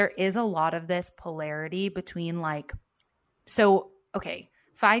 there is a lot of this polarity between like, so, okay,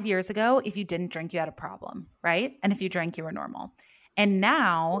 5 years ago, if you didn't drink, you had a problem, right? And if you drank, you were normal. And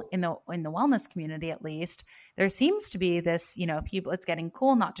now in the wellness community, at least, there seems to be this, people, it's getting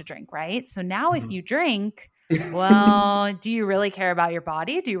cool not to drink, right? So now if you drink, well, do you really care about your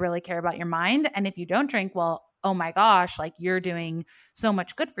body? Do you really care about your mind? And if you don't drink, well, oh my gosh, like, you're doing so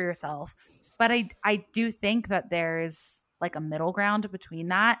much good for yourself. But I do think that there's like a middle ground between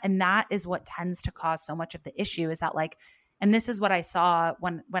that. And that is what tends to cause so much of the issue, is that, like, and this is what I saw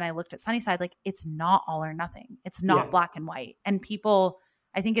when I looked at Sunnyside, like, it's not all or nothing. It's not black and white. And people,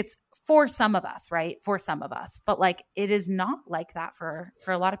 I think it's for some of us, right? For some of us, but like, it is not like that for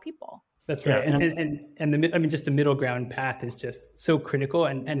a lot of people. That's right. And just the middle ground path is just so critical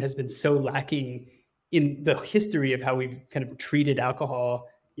and has been so lacking in the history of how we've kind of treated alcohol,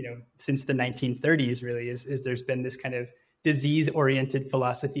 since the 1930s, really, is there's been this kind of disease-oriented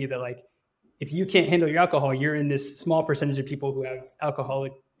philosophy that, like, if you can't handle your alcohol, you're in this small percentage of people who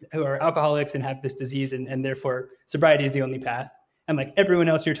are alcoholics and have this disease, and therefore sobriety is the only path. And like everyone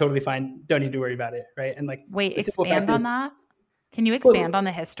else, you're totally fine. Don't need to worry about it. Right. And like, wait, expand on that. Can you expand on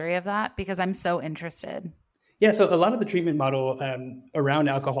the history of that? Because I'm so interested. Yeah, so a lot of the treatment model around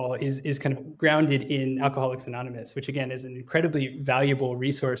alcohol is kind of grounded in Alcoholics Anonymous, which again is an incredibly valuable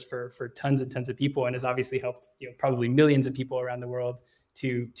resource for tons and tons of people, and has obviously helped probably millions of people around the world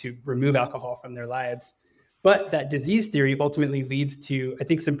to remove alcohol from their lives. But that disease theory ultimately leads to, I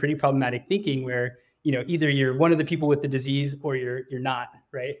think, some pretty problematic thinking where either you're one of the people with the disease or you're not,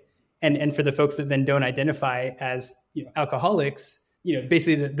 right? And for the folks that then don't identify as alcoholics,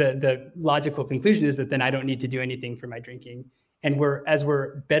 basically the logical conclusion is that then I don't need to do anything for my drinking. And as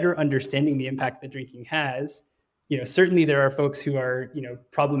we're better understanding the impact that drinking has, certainly there are folks who are,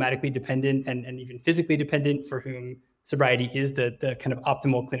 problematically dependent and even physically dependent for whom sobriety is the kind of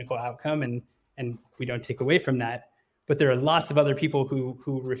optimal clinical outcome. And we don't take away from that. But there are lots of other people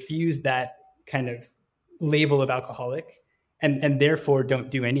who refuse that kind of label of alcoholic and therefore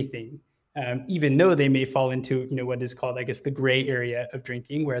don't do anything. Even though they may fall into what is called, I guess, the gray area of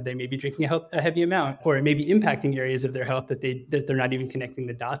drinking, where they may be drinking a heavy amount, or it may be impacting areas of their health that they're not even connecting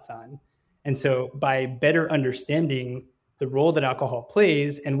the dots on. And so by better understanding the role that alcohol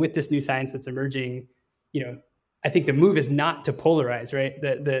plays, and with this new science that's emerging, I think the move is not to polarize, right?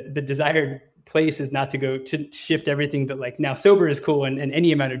 The desired place is not to go to shift everything that like now sober is cool and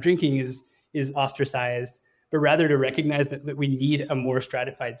any amount of drinking is ostracized, but rather to recognize that we need a more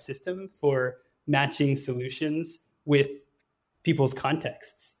stratified system for matching solutions with people's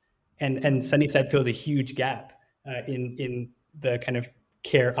contexts. And Sunnyside fills a huge gap in the kind of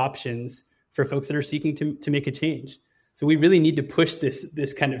care options for folks that are seeking to make a change. So we really need to push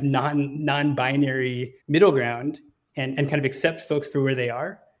this kind of non-binary middle ground and kind of accept folks for where they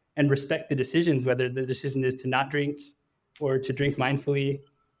are and respect the decisions, whether the decision is to not drink or to drink mindfully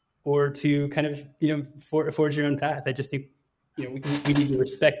or to kind of, forge your own path. I just think, we need to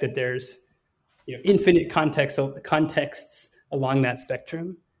respect that there's, infinite contexts along that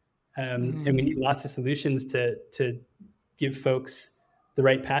spectrum. And we need lots of solutions to give folks the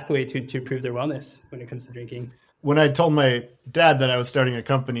right pathway to improve their wellness when it comes to drinking. When I told my dad that I was starting a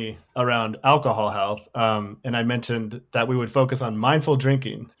company around alcohol health, and I mentioned that we would focus on mindful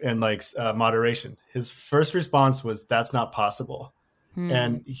drinking and moderation, his first response was, "That's not possible."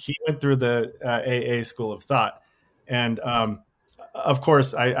 And he went through the AA school of thought. And of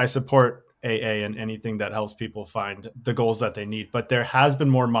course, I support AA and anything that helps people find the goals that they need. But there has been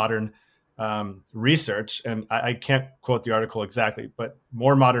more modern research, and I can't quote the article exactly, but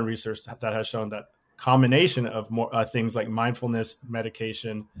more modern research that has shown that combination of more things like mindfulness,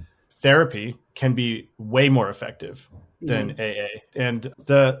 medication, therapy can be way more effective than AA. And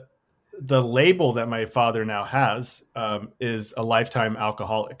the label that my father now has is a lifetime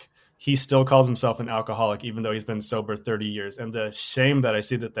alcoholic. He still calls himself an alcoholic, even though he's been sober 30 years. And the shame that I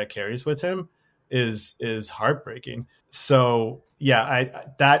see that carries with him is heartbreaking. So yeah,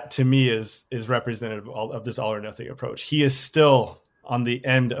 that to me is representative of this all or nothing approach. He is still on the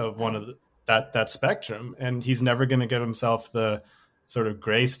end of one of that spectrum, and he's never going to give himself the sort of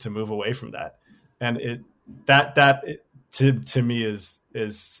grace to move away from that. And to me is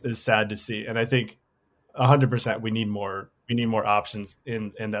sad to see. And I think 100% we need more options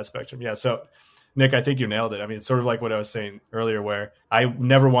in that spectrum. Yeah. So Nick, I think you nailed it. I mean, it's sort of like what I was saying earlier, where I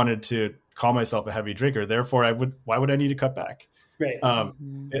never wanted to call myself a heavy drinker. Therefore why would I need to cut back? Right.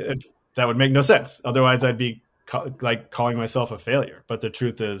 That would make no sense. Otherwise I'd be calling myself a failure. But the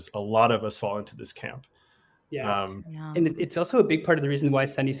truth is a lot of us fall into this camp. Yeah. And it's also a big part of the reason why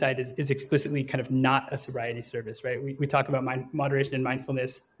Sunnyside is explicitly kind of not a sobriety service, right? We talk about moderation and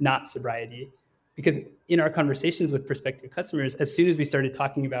mindfulness, not sobriety, because in our conversations with prospective customers, as soon as we started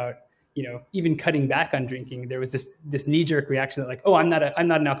talking about, even cutting back on drinking, there was this knee-jerk reaction that like, oh, I'm not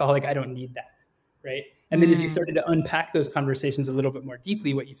an alcoholic, I don't need that, right? And then as you started to unpack those conversations a little bit more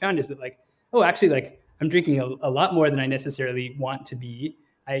deeply, what you found is that like, oh, actually, like I'm drinking a lot more than I necessarily want to be.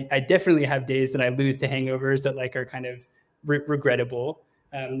 I definitely have days that I lose to hangovers that like are kind of regrettable.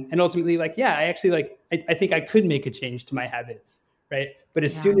 And ultimately like, yeah, I actually like, I think I could make a change to my habits, right? But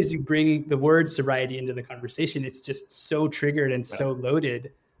as soon as you bring the word sobriety into the conversation, it's just so triggered and so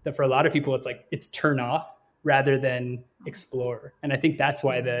loaded that for a lot of people, it's like, it's turn off rather than explore. And I think that's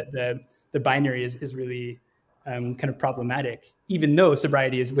why the binary is really kind of problematic, even though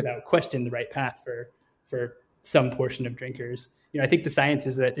sobriety is without question the right path for some portion of drinkers. I think the science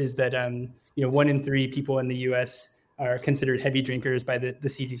is that 1 in 3 people in the U.S. are considered heavy drinkers by the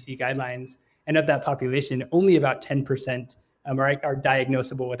CDC guidelines, and of that population, only about 10% are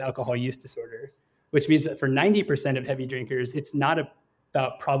diagnosable with alcohol use disorder, which means that for 90% of heavy drinkers, it's not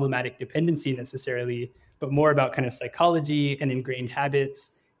about problematic dependency necessarily, but more about kind of psychology and ingrained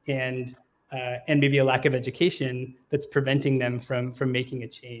habits and maybe a lack of education that's preventing them from making a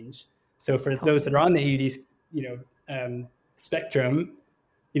change. So for those that are on the AUD spectrum,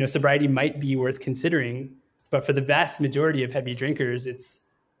 sobriety might be worth considering. But for the vast majority of heavy drinkers,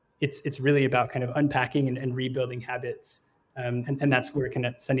 it's really about kind of unpacking and rebuilding habits. And that's where kind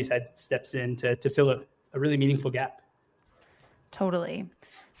of Sunnyside steps in to fill a really meaningful gap. Totally.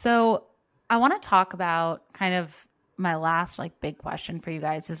 So I want to talk about kind of my last like big question for you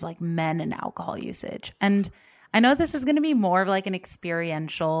guys is like men and alcohol usage. And I know this is going to be more of like an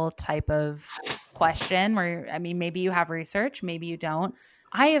experiential type of question where, I mean, maybe you have research, maybe you don't.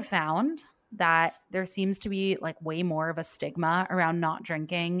 I have found that there seems to be like way more of a stigma around not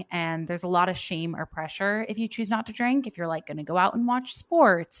drinking. And there's a lot of shame or pressure if you choose not to drink, if you're like going to go out and watch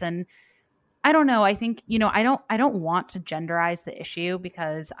sports. And I don't know. I think, I don't want to genderize the issue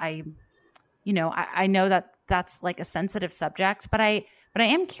because I know that that's like a sensitive subject, but I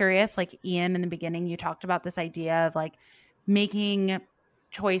am curious, like Ian, in the beginning, you talked about this idea of like making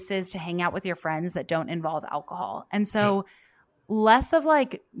choices to hang out with your friends that don't involve alcohol. And so less of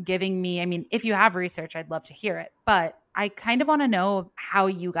like giving me, I mean, if you have research, I'd love to hear it, but I kind of want to know how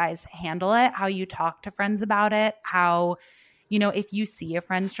you guys handle it, how you talk to friends about it, how, if you see a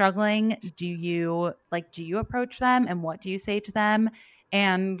friend struggling, do you approach them and what do you say to them?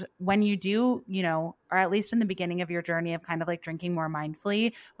 And when you do, or at least in the beginning of your journey of kind of like drinking more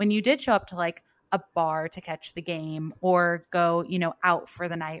mindfully, when you did show up to like a bar to catch the game or go, out for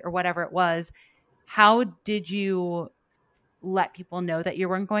the night or whatever it was, how did you let people know that you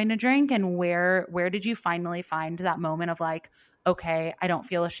weren't going to drink? And where did you finally find that moment of like, okay, I don't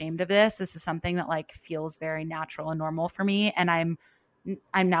feel ashamed of this. This is something that like feels very natural and normal for me. And I'm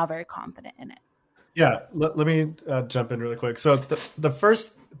now very confident in it. Yeah, let me jump in really quick. So the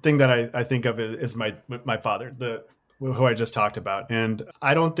first thing that I think of is my father, who I just talked about. And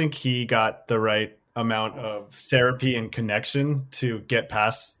I don't think he got the right amount of therapy and connection to get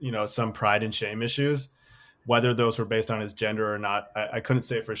past, some pride and shame issues, whether those were based on his gender or not. I couldn't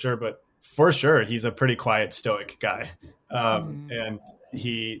say for sure, but for sure, he's a pretty quiet, stoic guy. And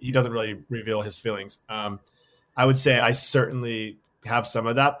he doesn't really reveal his feelings. I would say I certainly have some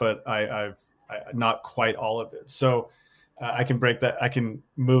of that, but I not quite all of it. So I can break that. I can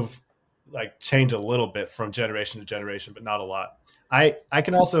change a little bit from generation to generation, but not a lot. I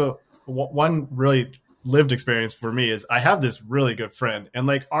can also, one really lived experience for me is I have this really good friend, and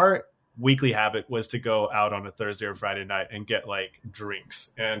like our weekly habit was to go out on a Thursday or Friday night and get like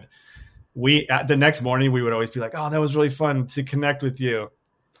drinks. And the next morning we would always be like, oh, that was really fun to connect with you.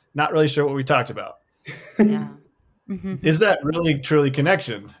 Not really sure what we talked about. Yeah. Mm-hmm. Is that really truly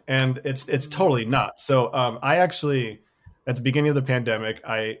connection? And it's totally not. So I actually, at the beginning of the pandemic,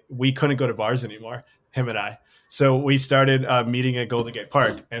 we couldn't go to bars anymore, him and I. So we started meeting at Golden Gate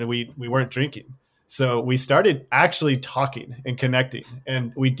Park, and we weren't drinking. So we started actually talking and connecting,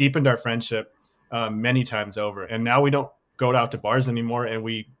 and we deepened our friendship many times over. And now we don't go out to bars anymore, and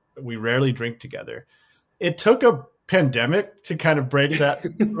we rarely drink together. It took a pandemic to kind of break that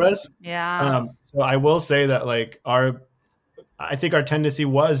for us. Yeah. So I will say that like I think our tendency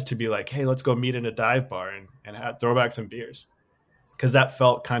was to be like, hey, let's go meet in a dive bar and throw back some beers, because that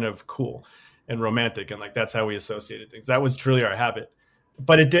felt kind of cool and romantic, and like that's how we associated things. That was truly our habit.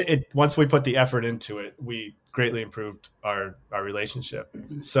 But it once we put the effort into it, we greatly improved our relationship.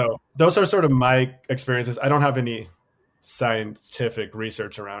 So those are sort of my experiences. I don't have any scientific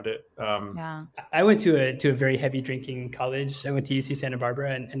research around it. Yeah. I went to a very heavy drinking college. I went to UC Santa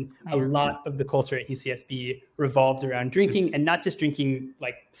Barbara, and a lot of the culture at UCSB revolved around drinking, and not just drinking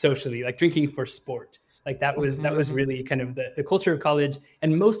like socially, like drinking for sport. Like that was really kind of the culture of college.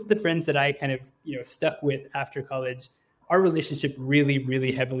 And most of the friends that I kind of stuck with after college, our relationship really,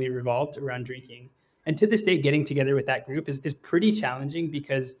 really heavily revolved around drinking. And to this day, getting together with that group is pretty challenging,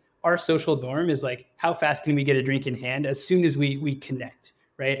 because our social norm is like, how fast can we get a drink in hand as soon as we connect,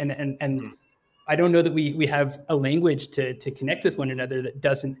 right? And I don't know that we have a language to connect with one another that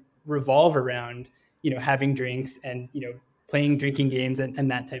doesn't revolve around, having drinks and, playing drinking games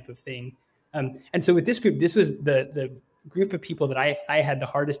and that type of thing. And so with this group, this was the group of people that I had the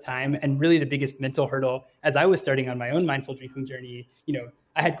hardest time, and really the biggest mental hurdle as I was starting on my own mindful drinking journey.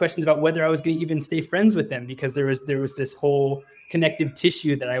 I had questions about whether I was going to even stay friends with them, because there was this whole connective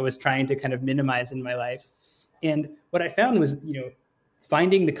tissue that I was trying to kind of minimize in my life. And what I found was,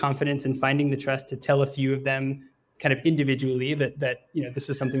 finding the confidence and finding the trust to tell a few of them kind of individually that this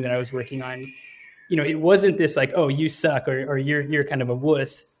was something that I was working on. It wasn't this like, oh, you suck, or you're kind of a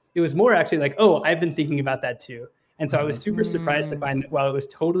wuss. It was more actually like, oh, I've been thinking about that too. And so I was super surprised to find that while it was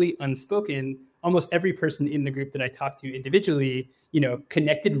totally unspoken, almost every person in the group that I talked to individually,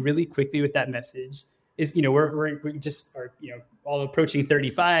 connected really quickly with that message. is, we just are, all approaching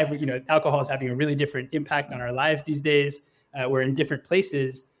 35. Alcohol is having a really different impact on our lives these days. We're in different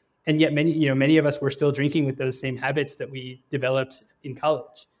places. And yet many of us were still drinking with those same habits that we developed in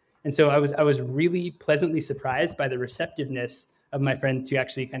college. And so I was really pleasantly surprised by the receptiveness of my friends to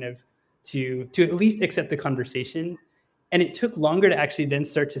actually kind of to at least accept the conversation. And it took longer to actually then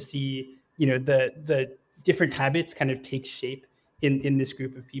start to see, the different habits kind of take shape in this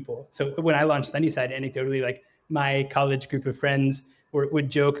group of people. So when I launched Sunnyside, anecdotally, like my college group of friends would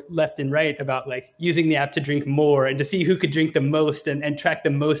joke left and right about like using the app to drink more and to see who could drink the most and track the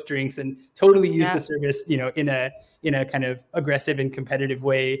most drinks, and totally use the service, in a kind of aggressive and competitive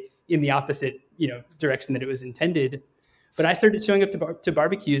way in the opposite, direction that it was intended. But I started showing up to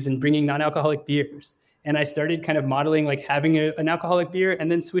barbecues and bringing non-alcoholic beers. And I started kind of modeling like having an alcoholic beer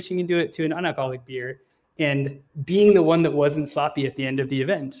and then switching into it to a non-alcoholic beer. And being the one that wasn't sloppy at the end of the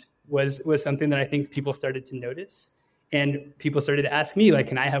event was something that I think people started to notice. And people started to ask me, like,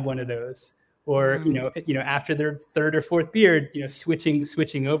 can I have one of those? Or, after their third or fourth beer,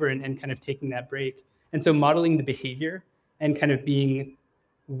 switching over and kind of taking that break. And so modeling the behavior and kind of being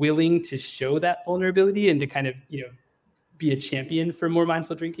willing to show that vulnerability and to kind of, be a champion for more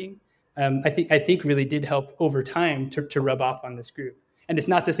mindful drinking, I think really did help over time to rub off on this group. And it's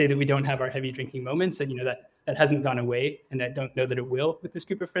not to say that we don't have our heavy drinking moments, and that hasn't gone away, and I don't know that it will with this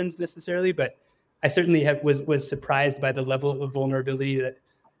group of friends necessarily. But I certainly was surprised by the level of vulnerability that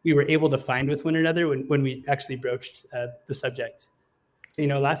we were able to find with one another when we actually broached the subject.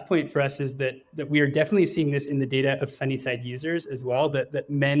 Last point for us is that we are definitely seeing this in the data of Sunnyside users as well, that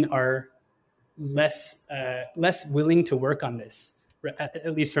men are less willing to work on this,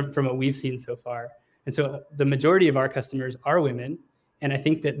 at least from what we've seen so far. And so the majority of our customers are women. And I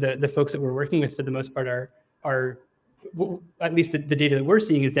think that the folks that we're working with, for the most part, are at least the data that we're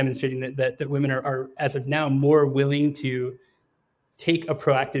seeing is demonstrating that women are, as of now, more willing to take a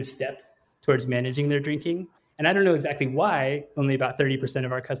proactive step towards managing their drinking. And I don't know exactly why only about 30%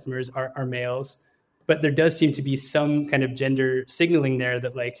 of our customers are males, but there does seem to be some kind of gender signaling there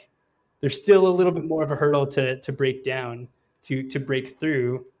that like there's still a little bit more of a hurdle to break down, to break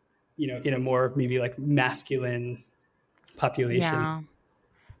through, in a more maybe like masculine population. Yeah,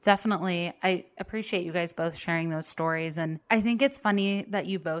 definitely. I appreciate you guys both sharing those stories. And I think it's funny that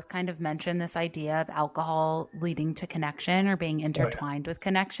you both kind of mentioned this idea of alcohol leading to connection or being intertwined with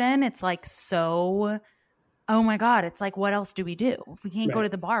connection. It's like, so, oh my God, it's like, what else do we do? If we can't go to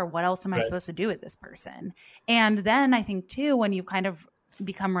the bar, what else am I supposed to do with this person? And then I think too, when you kind of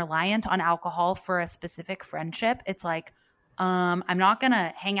become reliant on alcohol for a specific friendship, it's like, I'm not going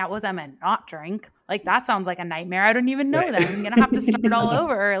to hang out with them and not drink. Like, that sounds like a nightmare. I don't even know them. I'm going to have to start all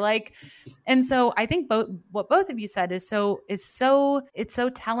over. Like, and so I think what both of you said is so it's so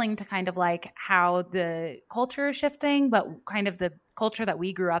telling to kind of like how the culture is shifting, but kind of the culture that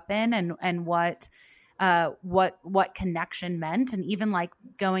we grew up in and what connection meant. And even like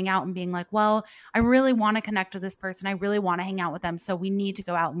going out and being like, well, I really want to connect with this person. I really want to hang out with them. So we need to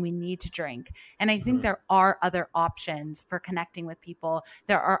go out and we need to drink. And I think there are other options for connecting with people.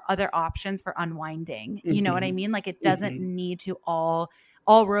 There are other options for unwinding. You know what I mean? Like, it doesn't need to all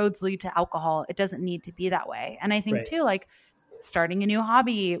roads lead to alcohol. It doesn't need to be that way. And I think too, like, starting a new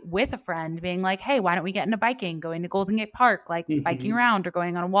hobby with a friend, being like, hey, why don't we get into biking, going to Golden Gate Park, like biking around or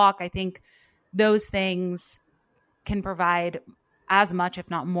going on a walk. I think those things can provide as much, if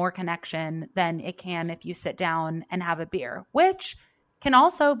not more, connection than it can if you sit down and have a beer, which can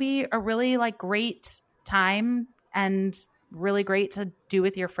also be a really like great time and really great to do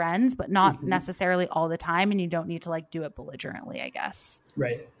with your friends, but not necessarily all the time. And you don't need to like do it belligerently, I guess.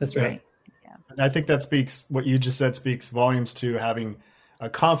 Right. That's right. Yeah. And I think that what you just said speaks volumes to having a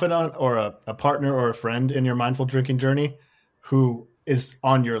confidant or a partner or a friend in your mindful drinking journey who is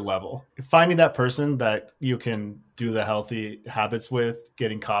on your level. Finding that person that you can do the healthy habits with,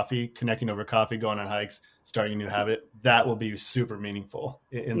 getting coffee, connecting over coffee, going on hikes, starting a new habit, that will be super meaningful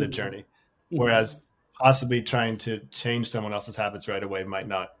in the journey. Whereas possibly trying to change someone else's habits right away might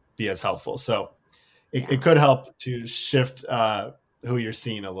not be as helpful. So it could help to shift who you're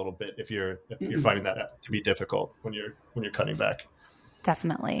seeing a little bit if you're finding that to be difficult when you're cutting back.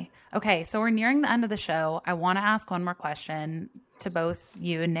 Definitely. Okay, so we're nearing the end of the show. I want to ask one more question to both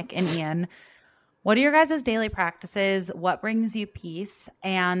you, Nick and Ian. What are your guys' daily practices? What brings you peace?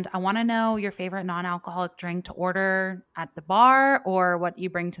 And I want to know your favorite non-alcoholic drink to order at the bar or what you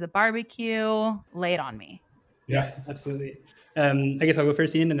bring to the barbecue. Lay it on me. Yeah, absolutely. I guess I'll go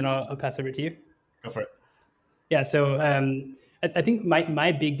first, Ian, and then I'll pass over to you. Go for it. Yeah, so I think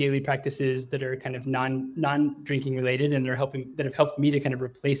my big daily practices that are kind of non-drinking related and that have helped me to kind of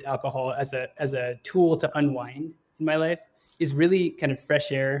replace alcohol as a tool to unwind in my life is really kind of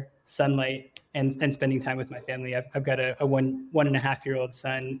fresh air, sunlight, and spending time with my family. I've got a 1.5-year-old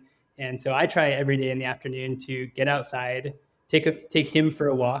son, and so I try every day in the afternoon to get outside, take him for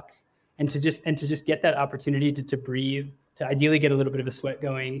a walk, and to just get that opportunity to breathe, to ideally get a little bit of a sweat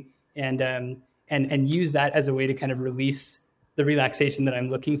going, and use that as a way to kind of release the relaxation that I'm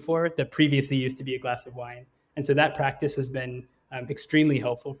looking for that previously used to be a glass of wine. And so that practice has been extremely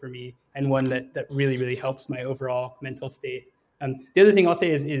helpful for me, and one that really, really helps my overall mental state. The other thing I'll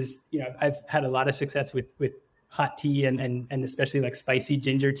say is, I've had a lot of success with hot tea and especially like spicy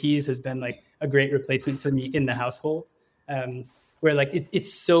ginger teas has been like a great replacement for me in the household. Where like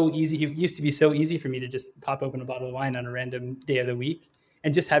it's so easy. It used to be so easy for me to just pop open a bottle of wine on a random day of the week.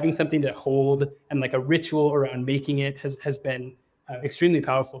 And just having something to hold and like a ritual around making it has been extremely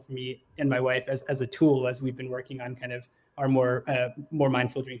powerful for me and my wife as a tool as we've been working on kind of our more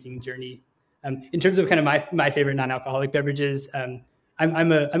mindful drinking journey. In terms of kind of my favorite non-alcoholic beverages,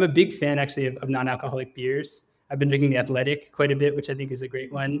 I'm a big fan actually of non-alcoholic beers. I've been drinking the Athletic quite a bit, which I think is a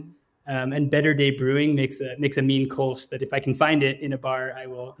great one. And Better Day Brewing makes a mean Kolsch that if I can find it in a bar, I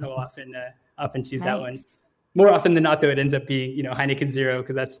will often choose that one. More often than not, though, it ends up being Heineken Zero,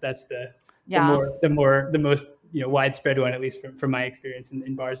 because that's the most widespread one, at least from my experience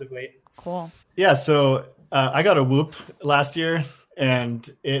in bars of late. Cool. Yeah. So I got a Whoop last year, and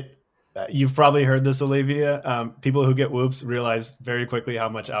you've probably heard this, Olivia. People who get Whoops realize very quickly how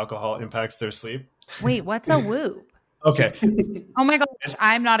much alcohol impacts their sleep. Wait, what's a Whoop? Okay. Oh my gosh,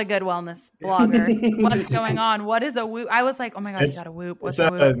 I'm not a good wellness blogger. What's going on? What is a Whoop? I was like, oh my God, you got a Whoop. What's a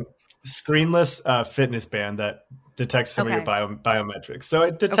Whoop? Screenless fitness band that detects some of your biometrics. So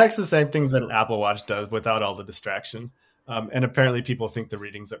it detects the same things that an Apple Watch does without all the distraction. And apparently people think the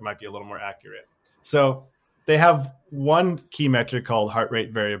readings might be a little more accurate. So they have one key metric called heart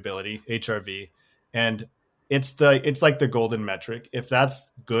rate variability, HRV. And it's like the golden metric. If that's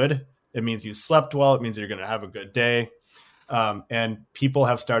good, it means you slept well. It means you're going to have a good day. And people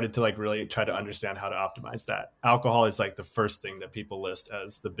have started to like really try to understand how to optimize that. Alcohol is like the first thing that people list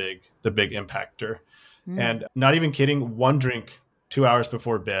as the big impactor. And not even kidding, one drink 2 hours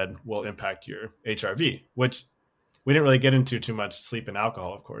before bed will impact your HRV, which we didn't really get into too much sleep and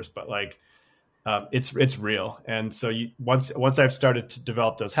alcohol, of course, but like it's real. And so once I've started to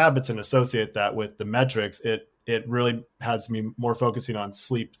develop those habits and associate that with the metrics, it really has me more focusing on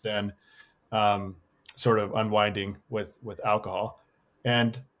sleep than sort of unwinding with alcohol.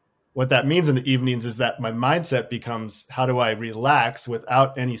 And what that means in the evenings is that my mindset becomes, how do I relax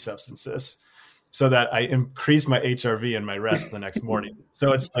without any substances so that I increase my HRV and my rest the next morning?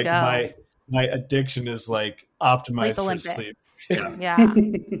 So it's like my addiction is like optimized for sleep. Yeah.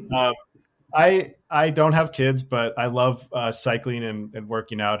 I don't have kids, but I love cycling and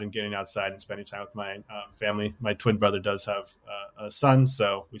working out and getting outside and spending time with my family. My twin brother does have a son,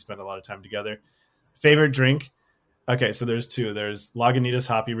 so we spend a lot of time together. Favorite drink? Okay, so there's two. There's Lagunitas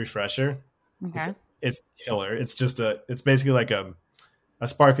Hoppy Refresher. Okay. It's killer. It's basically like a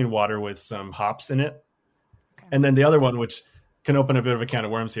sparkling water with some hops in it. Okay. And then the other one, which can open a bit of a can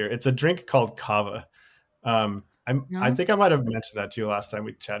of worms here, it's a drink called Kava. I think I might have mentioned that to you last time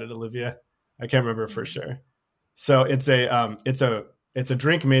we chatted, Olivia. I can't remember for sure. So it's a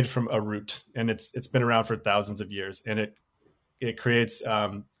drink made from a root, and it's been around for thousands of years, and it creates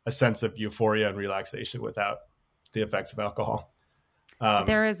a sense of euphoria and relaxation without the effects of alcohol.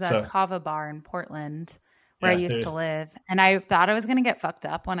 There is a kava bar in Portland where I used to live, and I thought I was going to get fucked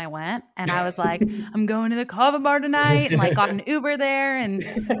up when I went, and I was like, I'm going to the kava bar tonight, and like got an Uber there, and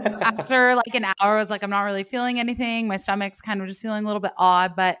after like an hour I was like, I'm not really feeling anything. My stomach's kind of just feeling a little bit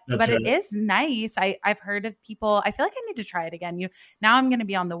odd, but it is nice. I've heard of people. I feel like I need to try it again. Now I'm going to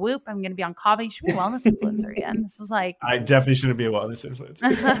be on the Whoop. I'm going to be on kava. You should be a wellness influencer again. This is like, I definitely shouldn't be a wellness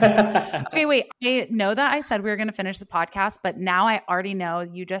influencer. Okay, wait. I know that I said we were going to finish the podcast, but now I already know.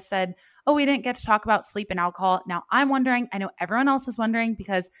 You just said, oh, we didn't get to talk about sleep and alcohol. Now I'm wondering, I know everyone else is wondering,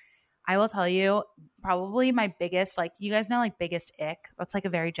 because I will tell you probably my biggest, like, you guys know, like biggest ick. That's like a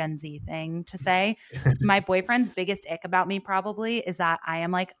very Gen Z thing to say. My boyfriend's biggest ick about me probably is that I am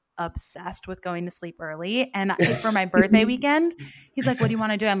like obsessed with going to sleep early. And for my birthday weekend, he's like, what do you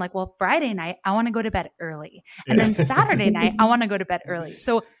want to do? I'm like, well, Friday night, I want to go to bed early. And then Saturday night, I want to go to bed early.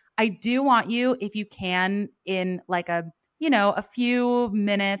 So I do want you, if you can, in like a few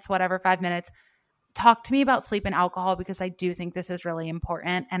minutes, whatever, 5 minutes, talk to me about sleep and alcohol, because I do think this is really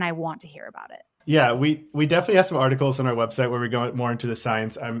important and I want to hear about it. Yeah, we definitely have some articles on our website where we go more into the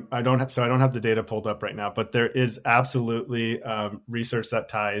science. I don't have the data pulled up right now, but there is absolutely research that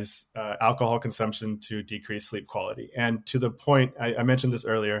ties alcohol consumption to decreased sleep quality. And to the point, I mentioned this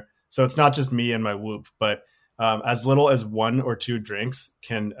earlier. So it's not just me and my Whoop, but as little as 1 or 2 drinks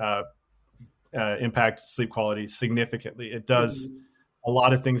can impact sleep quality significantly. It does a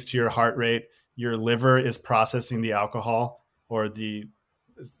lot of things to your heart rate. Your liver is processing the alcohol or the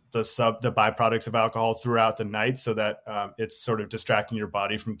byproducts of alcohol throughout the night, so that it's sort of distracting your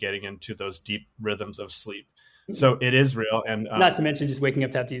body from getting into those deep rhythms of sleep. So it is real. And not to mention just waking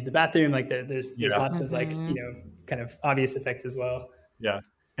up to have to use the bathroom. Like there's lots of like, kind of obvious effects as well. Yeah.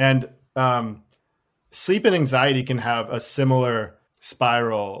 And sleep and anxiety can have a similar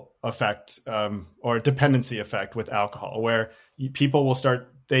spiral effect or dependency effect with alcohol, where people will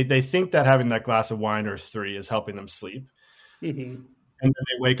start, they think that having that glass of wine or 3 is helping them sleep. Mm-hmm. And then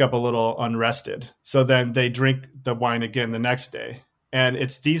they wake up a little unrested. So then they drink the wine again the next day. And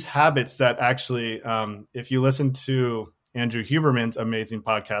it's these habits that actually, if you listen to Andrew Huberman's amazing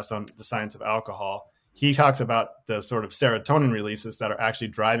podcast on the science of alcohol, he talks about the sort of serotonin releases that are actually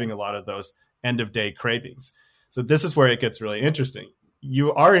driving a lot of those end of day cravings. So this is where it gets really interesting.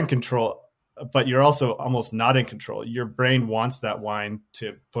 You are in control, but you're also almost not in control. Your brain wants that wine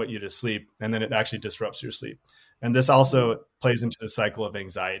to put you to sleep, and then it actually disrupts your sleep. And this also plays into the cycle of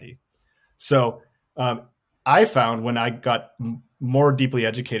anxiety. So I found when I got more deeply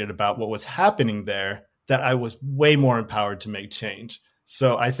educated about what was happening there, that I was way more empowered to make change.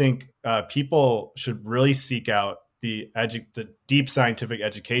 So I think people should really seek out the deep scientific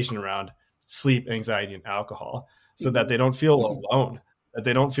education around sleep, anxiety, and alcohol, so that they don't feel alone, that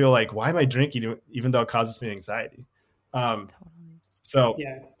they don't feel like, why am I drinking even though it causes me anxiety? So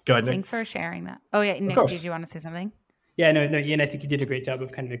yeah. Go ahead, Nick. Thanks for sharing that. Oh yeah, Nick, did you want to say something? Yeah, no, Ian, I think you did a great job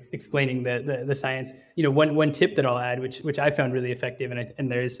of kind of explaining the science. One tip that I'll add, which I found really effective,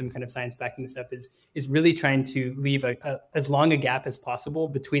 and there is some kind of science backing this up, is really trying to leave as long a gap as possible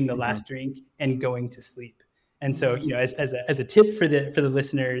between the last drink and going to sleep. And so, as a tip for the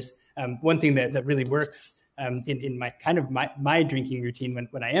listeners, one thing that really works in my kind of my drinking routine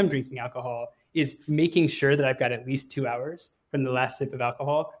when I am drinking alcohol is making sure that I've got at least 2 hours from the last sip of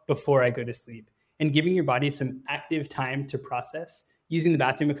alcohol before I go to sleep, and giving your body some active time to process, using the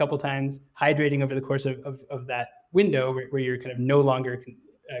bathroom a couple times, hydrating over the course of that window where you're kind of no longer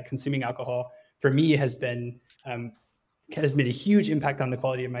consuming alcohol, for me has made a huge impact on the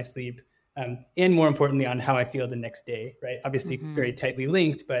quality of my sleep, and more importantly on how I feel the next day, right? Obviously very tightly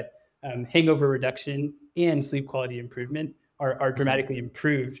linked, but hangover reduction and sleep quality improvement are dramatically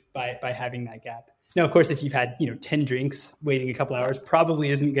improved by having that gap. Now, of course, if you've had 10 drinks, waiting a couple hours probably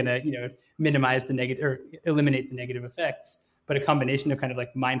isn't going to minimize the negative or eliminate the negative effects. But a combination of kind of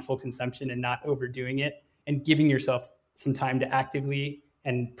like mindful consumption and not overdoing it, and giving yourself some time to actively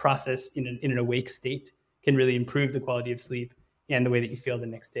and process in an awake state can really improve the quality of sleep and the way that you feel the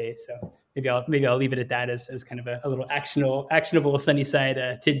next day. So maybe I'll leave it at that as kind of a little actionable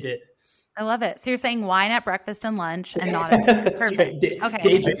Sunnyside tidbit. I love it. So you're saying wine at breakfast and lunch and not at That's right. Day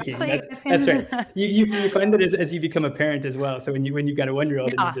drinking. That's right. You find that as you become a parent as well. So when you've got a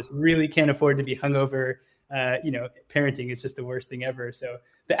 1-year-old and you just really can't afford to be hungover, parenting is just the worst thing ever. So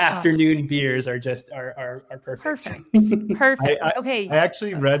the afternoon beers are perfect. Perfect. Okay. I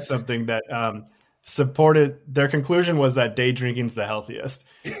actually read something that supported their conclusion was that day drinking is the healthiest.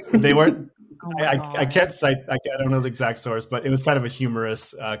 They weren't. I can't cite. I don't know the exact source, but it was kind of a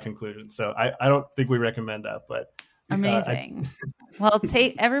humorous conclusion. So I don't think we recommend that. But amazing. Well,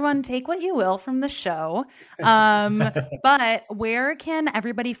 everyone take what you will from the show. But where can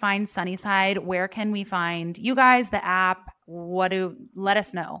everybody find Sunnyside? Where can we find you guys? The app? Let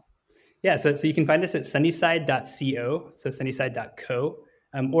us know. Yeah, so you can find us at sunnyside.co, so sunnyside.co,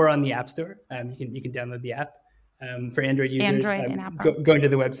 or on the App Store. You can download the app. For Android users, going to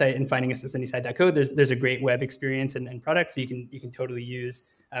the website and finding us at sunnyside.co. There's a great web experience and products, so you can totally use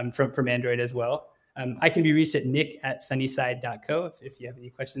from Android as well. I can be reached at nick@sunnyside.co if you have any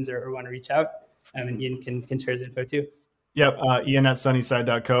questions or want to reach out. And Ian can share his info too. Yep,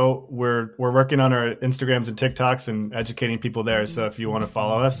 Ian@sunnyside.co. We're working on our Instagrams and TikToks and educating people there. So if you want to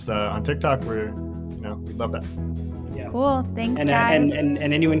follow us on TikTok, we'd love that. Yeah. Cool. Thanks, guys. And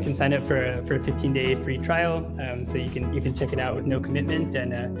anyone can sign up for a 15-day free trial, so you can check it out with no commitment.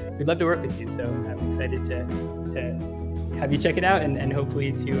 And we'd love to work with you. So I'm excited to have you check it out and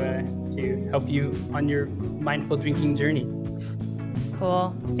hopefully to help you on your mindful drinking journey.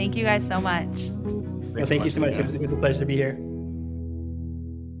 Cool. Thank you guys so much. Thank you so much. It was a pleasure to be here.